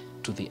beginning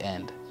to the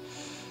end.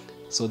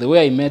 So the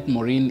way I met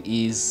Maureen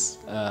is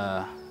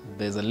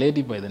there's a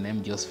lady by the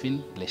name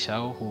Josephine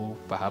who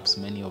perhaps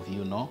many of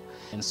you know.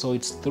 And so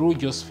it's through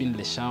Josephine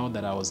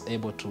that I was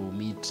able to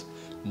meet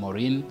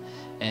Maureen.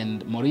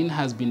 And Maureen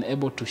has been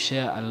able to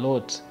share a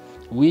lot,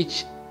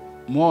 which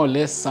more or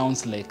less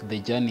sounds like the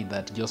journey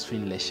that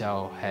Josephine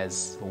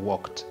has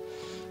walked,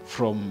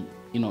 from,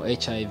 you know,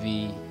 HIV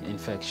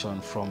infection,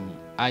 from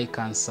eye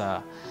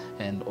cancer,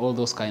 and all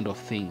those kind of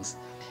things.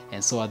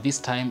 And so at this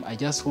time, I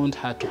just want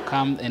her to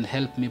come and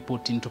help me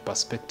put into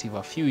perspective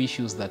a few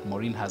issues that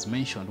Maureen has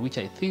mentioned, which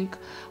I think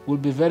will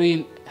be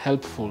very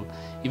helpful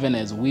even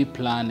as we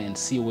plan and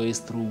see ways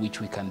through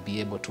which we can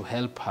be able to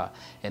help her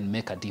and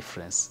make a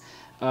difference.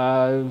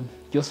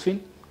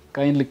 Josephine,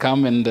 kindly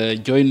come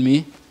and join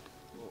me.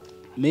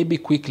 Maybe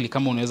quickly,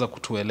 kama unaweza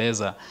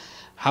kutueleza,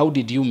 how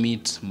did you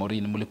meet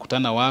Maureen?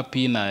 Mlikutana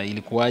wapi na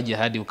ilikuwaje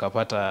hadi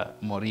ukapata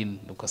Maureen,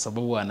 kwa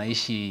sababu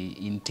anaishi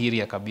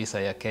interior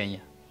kabisa ya Kenya?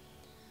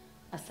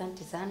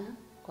 Asante sana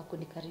kwa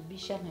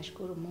kunikaribisha.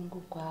 Nashukuru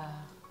Mungu kwa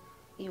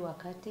hii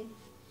wakati.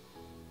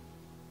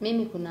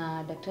 Mimi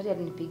kuna daktari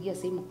alinipigia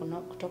simu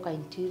kutoka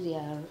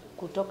interior,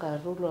 kutoka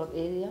rural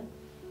area.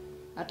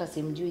 Hata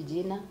simjui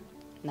jina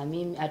na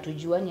mimi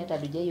hatujuani, hata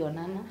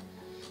hatujaionana.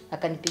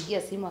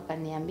 Akanipigia simu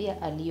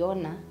akaniambia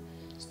aliona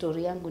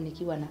story yangu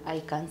nikiwa na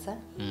eye cancer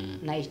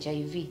na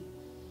HIV.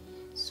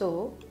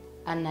 So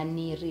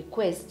anani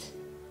request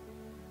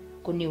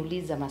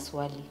kuniuliza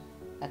maswali.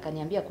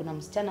 Akaniambia kuna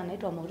msichana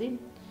anaitwa Maureen,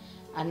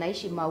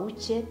 anaishi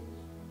Mauche,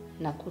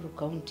 Nakuru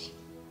County.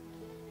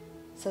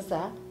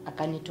 Sasa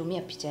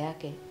akanitumia picha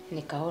yake,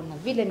 nikaona.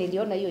 Vile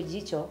niliona hiyo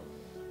jicho,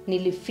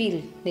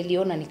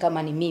 niliona ni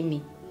kama ni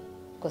mimi.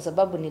 Kwa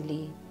sababu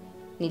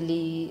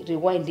nili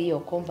rewind hiyo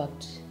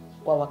compact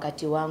kwa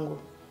wakati wangu.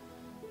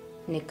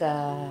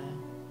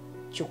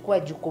 Nikachukua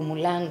jukumu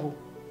langu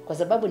kwa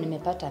sababu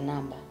nimepata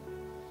namba.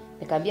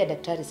 Nikaambia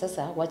daktari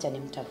sasa wacha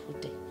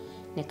nimtafute.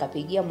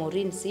 Nikapigia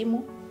Maureen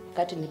simu.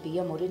 Wakati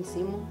nipigia Maureen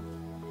simu,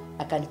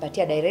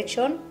 akanipatia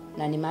direction,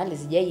 na ni mahali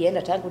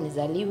sijaienda tangu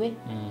nizaliwe.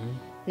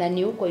 Na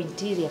ni huko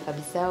interior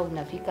kabisa,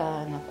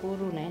 unafika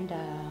Nakuru,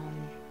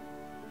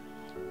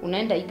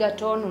 unaenda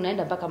Egerton,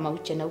 unaenda mpaka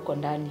Mauche na huko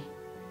ndani.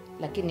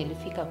 Lakini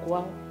nilifika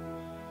kwao,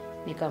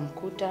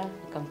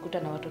 nikamkuta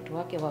na watoto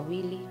wake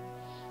wawili.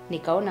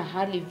 Nikaona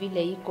hali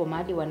vile iko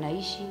mahali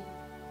wanaishi.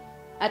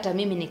 Hata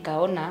mimi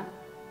nikaona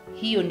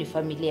hiyo ni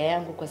familia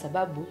yangu, kwa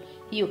sababu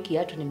hiyo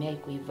kiatu nimewahi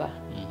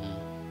kuivaa.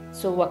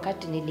 So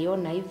wakati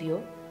niliona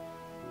hivyo,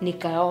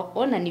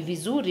 nikaona ni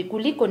vizuri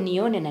kuliko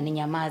nione na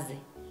ninyamaze.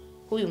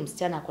 Huyu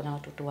msichana ako na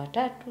watoto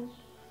 3,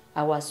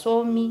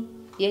 hawasomi,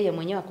 yeye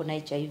mwenyewe ako na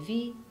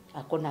HIV,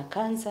 ako na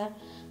kansa,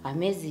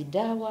 amezi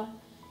dawa.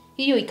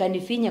 Hiyo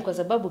ikanifinya, kwa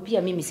sababu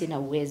pia mimi sina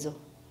uwezo.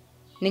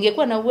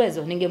 Ningekuwa na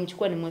uwezo,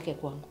 ningemchukua nimweke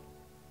kwangu,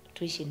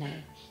 tuishi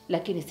naye,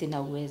 lakini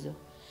sina uwezo.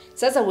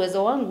 Sasa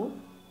uwezo wangu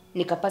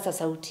nikapasa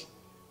sauti.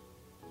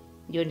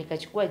 Ndio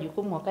nikachukua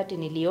jukumu wakati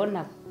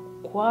niliona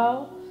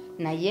kwao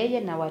na yeye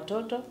na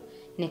watoto,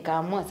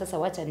 nikaamua sasa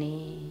wacha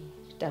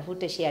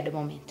nitafute shared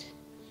moment.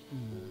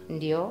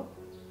 Ndio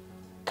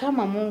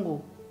kama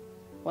Mungu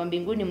wa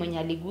mbinguni mwenye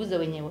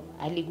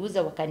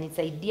aliguza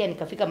wakanisaidia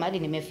nikafika mahali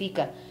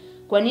nimefika,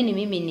 kwa nini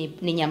mimi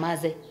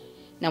ninyamaze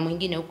na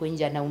mwingine huko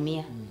nje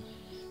anaumia?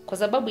 Kwa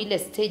sababu ile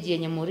stage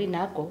yenye Maureen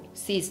ako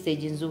si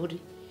stage nzuri.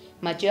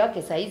 Macho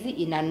yake saizi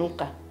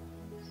inanuka.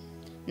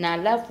 Na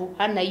alafu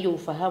hana hiyo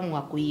ufahamu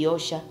wa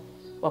kuiosha,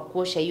 wa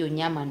kuosha hiyo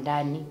nyama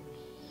ndani.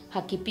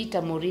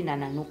 Hakipita Maureen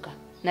ananuka.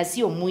 Na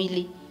sio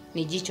mwili,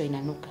 ni jicho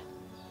inanuka.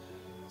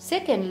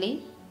 Secondly,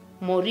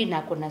 Maureen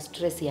ako na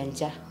stress ya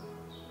njaa.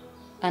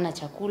 Hana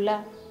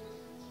chakula,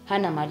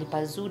 hana mahali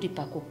pazuri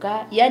pa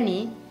kukaa,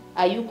 yani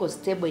hayuko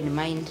stable in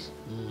mind.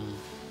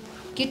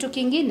 Kitu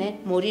kingine,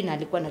 Maureen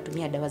alikuwa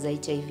anatumia dawa za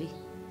HIV.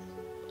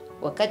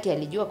 Wakati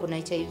alijua kuna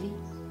HIV,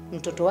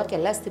 mtoto wake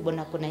last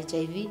born kuna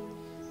HIV.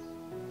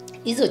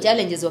 Hizo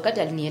challenges wakati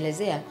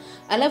alinielezea,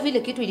 alafu ile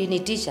kitu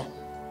ilinitisha,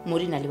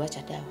 Maureen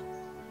aliwacha dawa.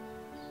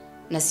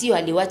 Na sio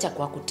aliwacha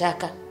kwa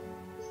kutaka,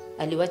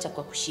 aliwacha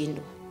kwa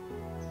kushindwa.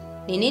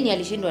 Ni nini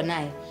alishindwa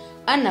naye?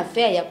 Ana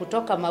fare ya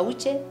kutoka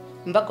Mauche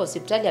mpaka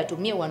hospitali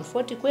atumie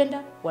 140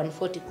 kwenda,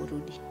 140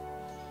 kurudi.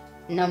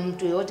 Na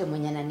mtu yote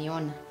mwenye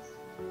ananiona,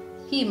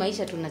 hii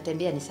maisha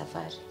tunatembea ni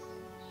safari.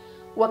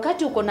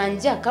 Wakati uko na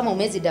njaa, kama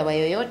umezi dawa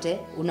yoyote,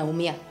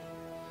 unaumia.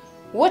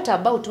 What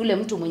about ule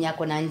mtu mwenye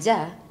ako na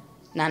njaa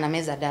na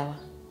anameza dawa?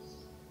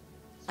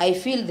 I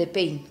feel the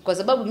pain, kwa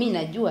sababu mimi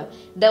najua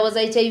dawa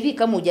za HIV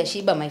kama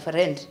hujashiba my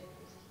friend,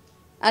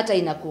 hata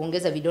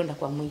inakuongeza vidonda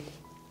kwa mwili.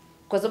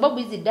 Kwa sababu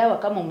hizi dawa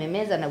kama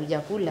umemeza na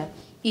hujakula,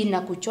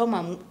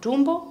 inakuchoma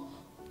tumbo,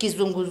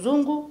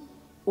 kizunguzungu,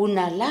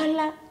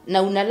 unalala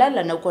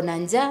na uko na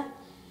njaa,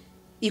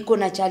 iko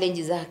na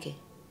challenge zake.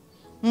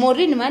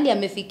 Maureen mahali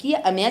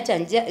amefikia, ameacha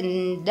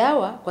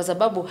dawa kwa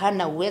sababu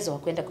hana uwezo wa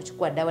kwenda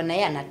kuchukua dawa, na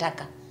yeye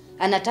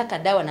anataka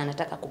dawa na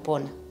anataka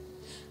kupona.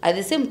 At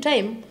the same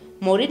time,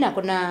 Maureen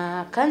ako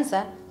na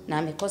kansa na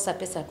amekosa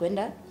pesa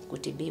kwenda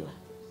kutibiwa.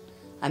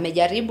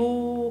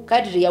 Amejaribu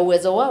kadri ya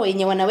uwezo wao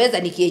yenye wanaweza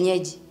ni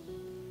kienyeji.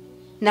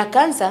 Na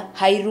kansa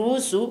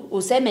hairuhusu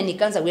useme ni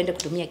kansa uende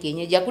kutumia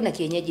kienyeji. Hakuna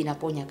kienyeji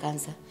inaponya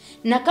kansa.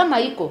 Na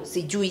kama iko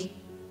sijui.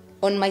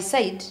 On my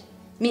side,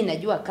 mimi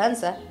najua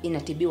kansa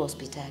inatibiwa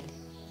hospitali.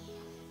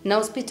 Na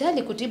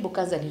hospitali kutibu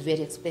kansa ni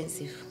very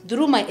expensive.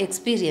 Through my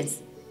experience,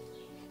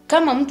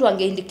 kama mtu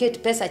angeindicate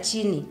pesa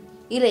chini,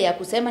 ile ya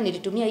kusema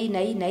nilitumia hii na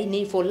hii na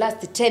hii for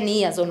last 10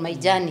 years on my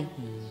journey,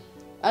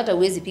 hata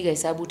uwezi piga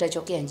hesabu,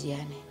 utachokea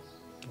njiani.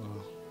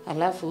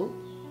 Alafu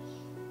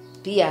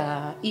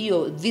pia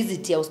hiyo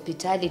visit ya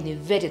hospitali ni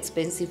very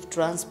expensive,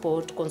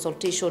 transport,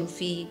 consultation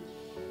fee.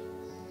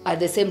 At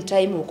the same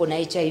time uko na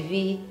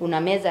HIV,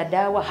 unameza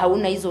dawa,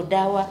 hauna hizo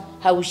dawa,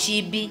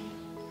 haushibi.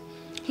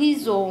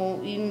 Hizo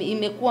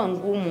imekuwa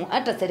ngumu.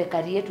 Hata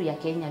serikali yetu ya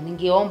Kenya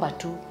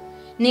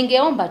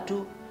ningeomba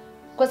tu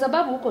kwa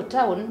sababu huko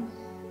town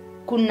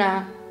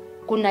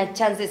kuna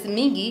chances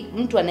mingi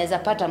mtu anaweza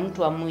pata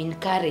mtu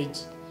amu-encourage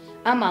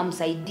ama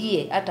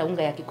amsaidie hata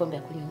unga ya kikombe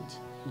ya kunyuji.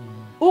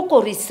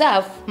 Huko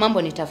reserve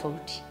mambo ni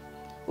tofauti.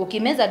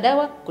 Ukimeza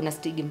dawa kuna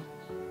stigma.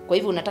 Kwa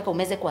hivyo unataka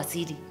umeze kwa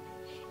siri.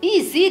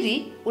 Hii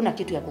siri una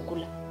kitu ya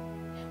kukula.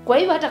 Kwa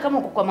hivyo hata kama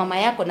uko kwa mama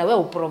yako na wewe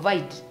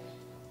uprovide.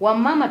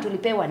 Wamama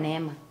tulipewa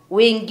neema.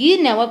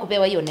 Wengine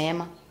hawakupewa hiyo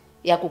neema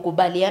ya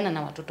kukubaliana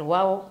na watoto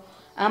wao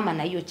ama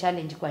na hiyo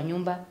challenge kwa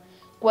nyumba.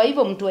 Kwa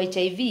hivyo mtu wa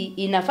HIV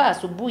inafaa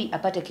asubuhi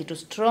apate kitu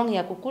strong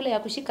ya kukula, ya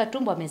kushika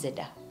tumbo, ameze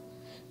dawa.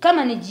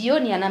 Kama ni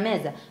jioni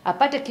anameza,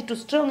 apate kitu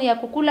strong ya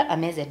kukula,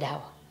 ameze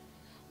dawa.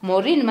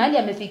 Maureen mahali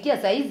amefikia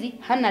saizi,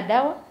 hana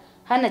dawa,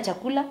 hana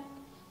chakula,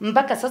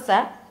 mpaka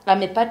sasa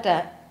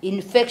amepata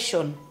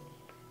infection.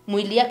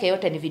 Mwili yake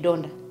yote ni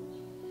vidonda.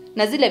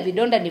 Na zile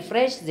vidonda ni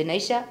fresh,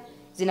 zinaisha,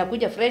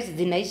 zinakuja fresh,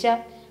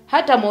 zinaisha.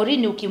 Hata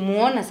Maureen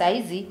ukimuona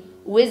saizi,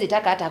 uwezi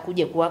taka hata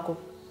akuje kwako.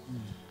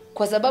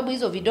 Kwa sababu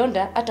hizo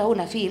vidonda hata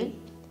huna feel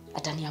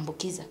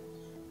ataniambukiza.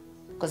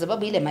 Kwa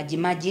sababu ile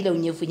majimaji, ile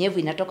unyevu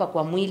inatoka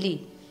kwa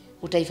mwili,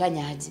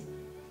 utaifanya aje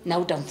na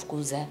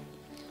utamfukuza.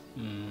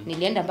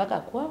 Nilienda mpaka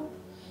kwao,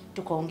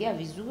 tukaongea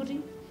vizuri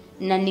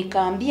na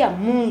nikaambia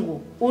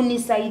Mungu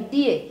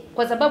unisaidie,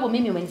 kwa sababu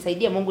mimi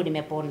umenisaidia Mungu,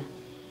 nimepona.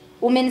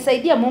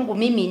 Umenisaidia Mungu,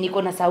 mimi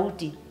niko na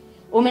sauti.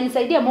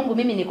 Umenisaidia Mungu,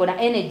 mimi niko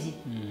na energy.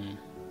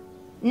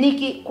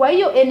 Kwa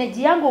hiyo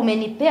energy yangu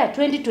umenipea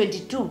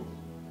 2022.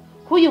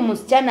 Huyu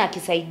msichana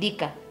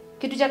akisaidika,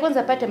 kitu cha kwanza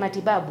apate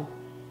matibabu,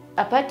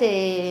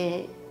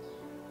 apate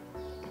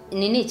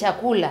nini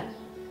chakula,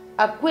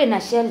 akuwe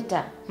na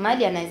shelter,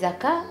 mahali anaweza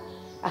kaa,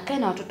 akae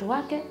na watoto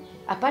wake,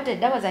 apate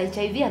dawa za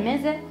HIV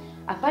ameze,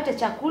 apate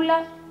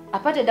chakula,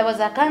 apate dawa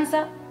za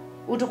kansa.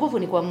 Utukufu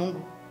ni kwa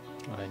Mungu.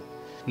 Right.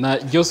 Na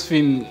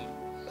Josephine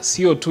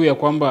sio tu ya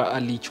kwamba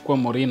alichukua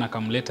Maureen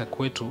akamleta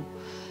kwetu,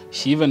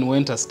 she even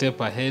went a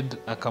step ahead,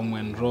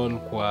 akamuenroll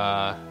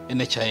kwa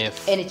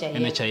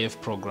NHIF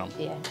program.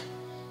 Yeah.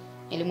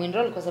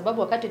 Nilimuenroll kwa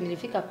sababu wakati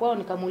nilifika kwao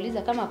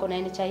nikamuuliza kama ako na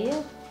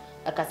NHIF,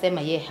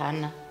 akasema ye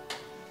hana.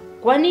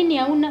 Kwa nini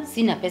hauna?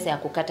 Sina pesa ya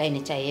kukata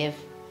NHIF.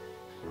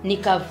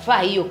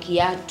 Nikavaa hiyo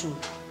kiatu,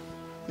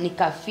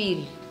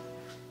 nikafeel,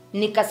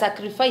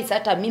 nikasacrifice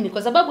hata mimi,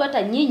 kwa sababu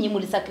hata nyinyi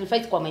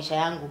mlisacrifice kwa maisha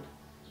yangu,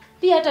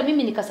 pia hata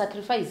mimi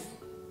nikasacrifice.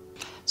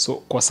 So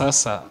kwa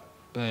sasa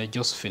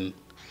Josephine,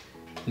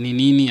 ni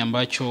nini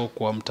ambacho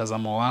kwa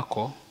mtazamo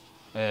wako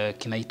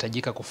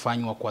kinahitajika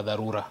kufanywa kwa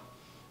dharura?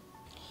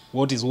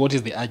 What is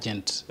the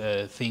urgent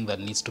thing that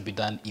needs to be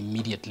done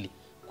immediately?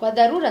 Kwa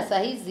dharura saa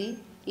hizi,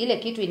 ile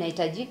kitu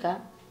inahitajika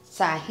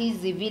saa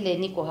hizi vile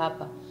niko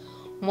hapa,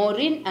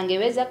 Maureen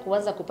angeweza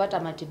kuanza kupata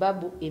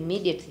matibabu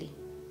immediately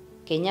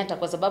Kenyatta,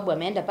 kwa sababu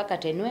ameenda paka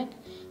Tenwek,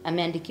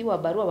 ameandikiwa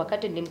barua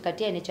wakati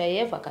nilimkatia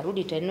NHIF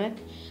akarudi Tenwek,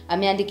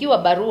 ameandikiwa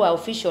barua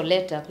official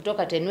letter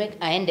kutoka Tenwek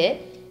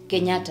aende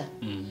Kenyatta.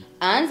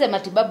 Aanze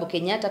matibabu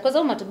Kenyatta, kwa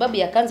sababu matibabu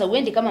ya kansa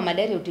uendi kama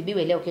malaria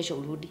utibiwe leo kesho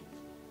urudi.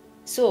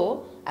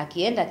 So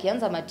akienda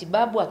akianza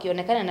matibabu,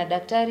 akionekana na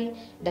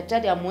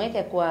daktari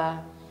amweke kwa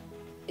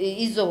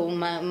hizo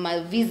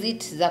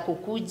visit za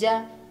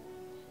kukuja,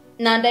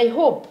 na and I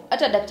hope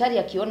hata daktari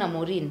akiona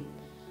Maureen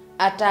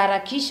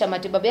ataharakisha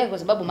matibabu yake, kwa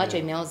sababu macho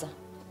imeoza.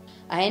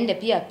 Aende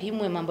pia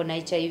apimwe mambo na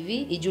HIV,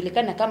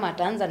 ijulikane kama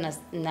ataanza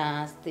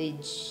na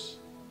stage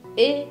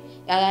A,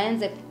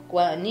 aanze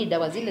kwa ni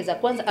dawa zile za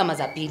kwanza ama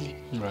za pili.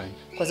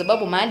 Right. Kwa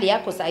sababu mahali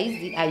yako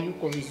saizi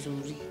hayuko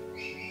vizuri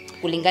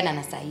kulingana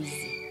na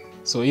saizi.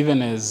 So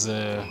even as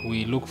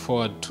we look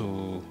forward to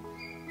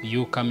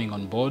you coming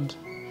on board,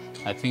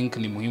 I think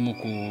ni muhimu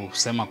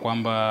kusema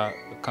kwamba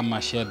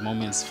kama Shared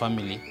Moments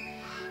family,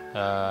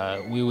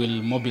 we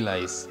will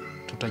mobilize.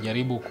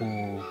 Tutajaribu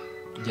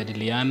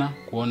kujadiliana,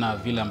 kuona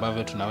vile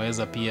ambavyo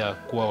tunaweza pia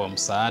kuwa wa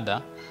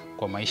msaada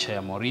kwa maisha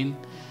ya Maureen,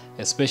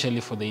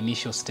 especially for the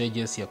initial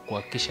stages ya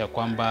kuhakikisha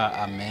kwamba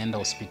ameenda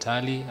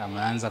hospitali,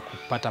 ameanza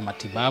kupata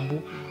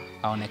matibabu,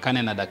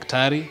 aonekane na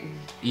daktari,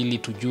 ili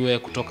tujue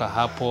kutoka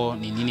hapo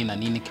ni nini na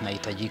nini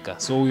kinahitajika.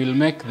 So we will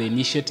make the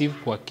initiative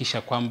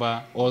kuhakikisha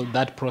kwamba all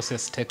that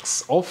process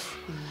takes off,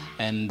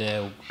 and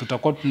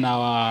tutakuwa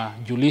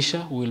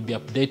tunawajulisha, we will be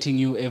updating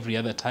you every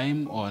other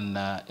time on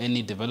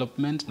any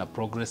development na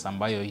progress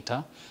ambayo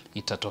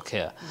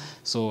itatokea.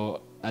 So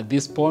at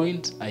this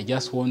point, I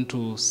just want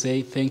to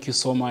say thank you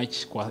so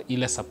much kwa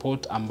ile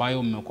support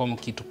ambayo mmekuwa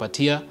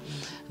mkitupatia,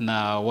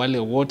 na wale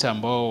wote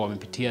ambao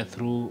wamepitia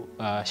through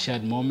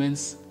Shared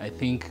Moments. I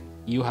think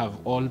you have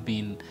all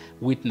been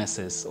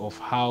witnesses of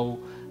how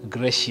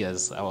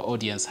gracious our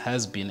audience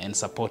has been and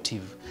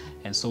supportive.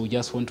 And so we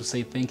just want to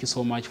say thank you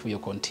so much for your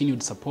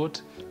continued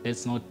support.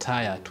 Let's not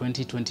tire.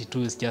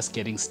 2022 is just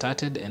getting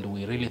started, and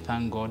we really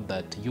thank God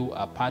that you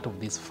are part of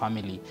this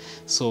family.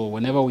 So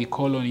whenever we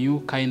call on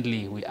you,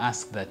 kindly we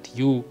ask that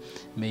you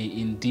may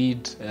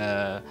indeed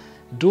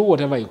do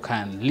whatever you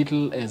can,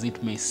 little as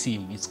it may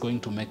seem. It's going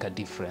to make a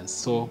difference.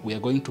 So we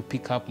are going to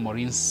pick up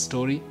Maureen's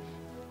story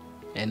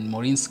and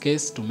Maureen's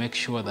case to make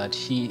sure that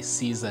she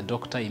sees a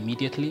doctor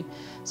immediately,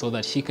 so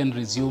that she can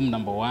resume,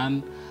 number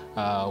one,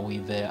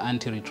 with the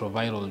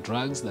antiretroviral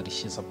drugs that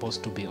she's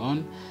supposed to be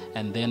on,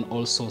 and then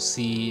also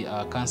see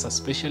a cancer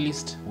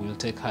specialist. We'll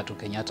take her to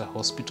Kenyatta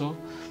Hospital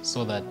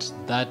so that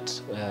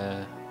that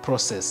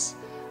process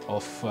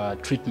of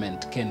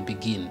treatment can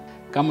begin.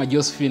 Kama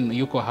Josephine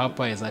yuko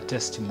hapa as a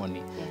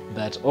testimony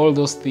that all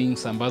those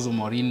things ambazo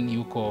Maureen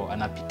yuko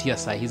anapitia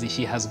saa hizi,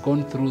 she has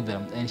gone through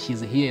them, and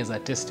she's here as a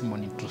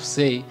testimony to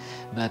say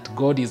that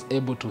God is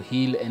able to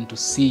heal and to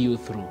see you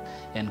through,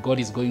 and God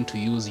is going to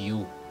use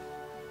you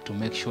to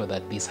make sure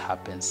that this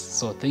happens.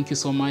 So thank you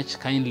so much.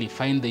 Kindly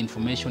find the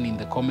information in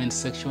the comment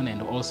section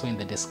and also in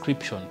the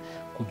description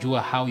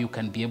kujua how you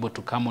can be able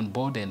to come on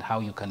board and how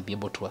you can be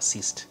able to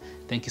assist.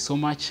 Thank you so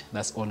much.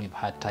 That's all we've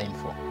had time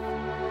for.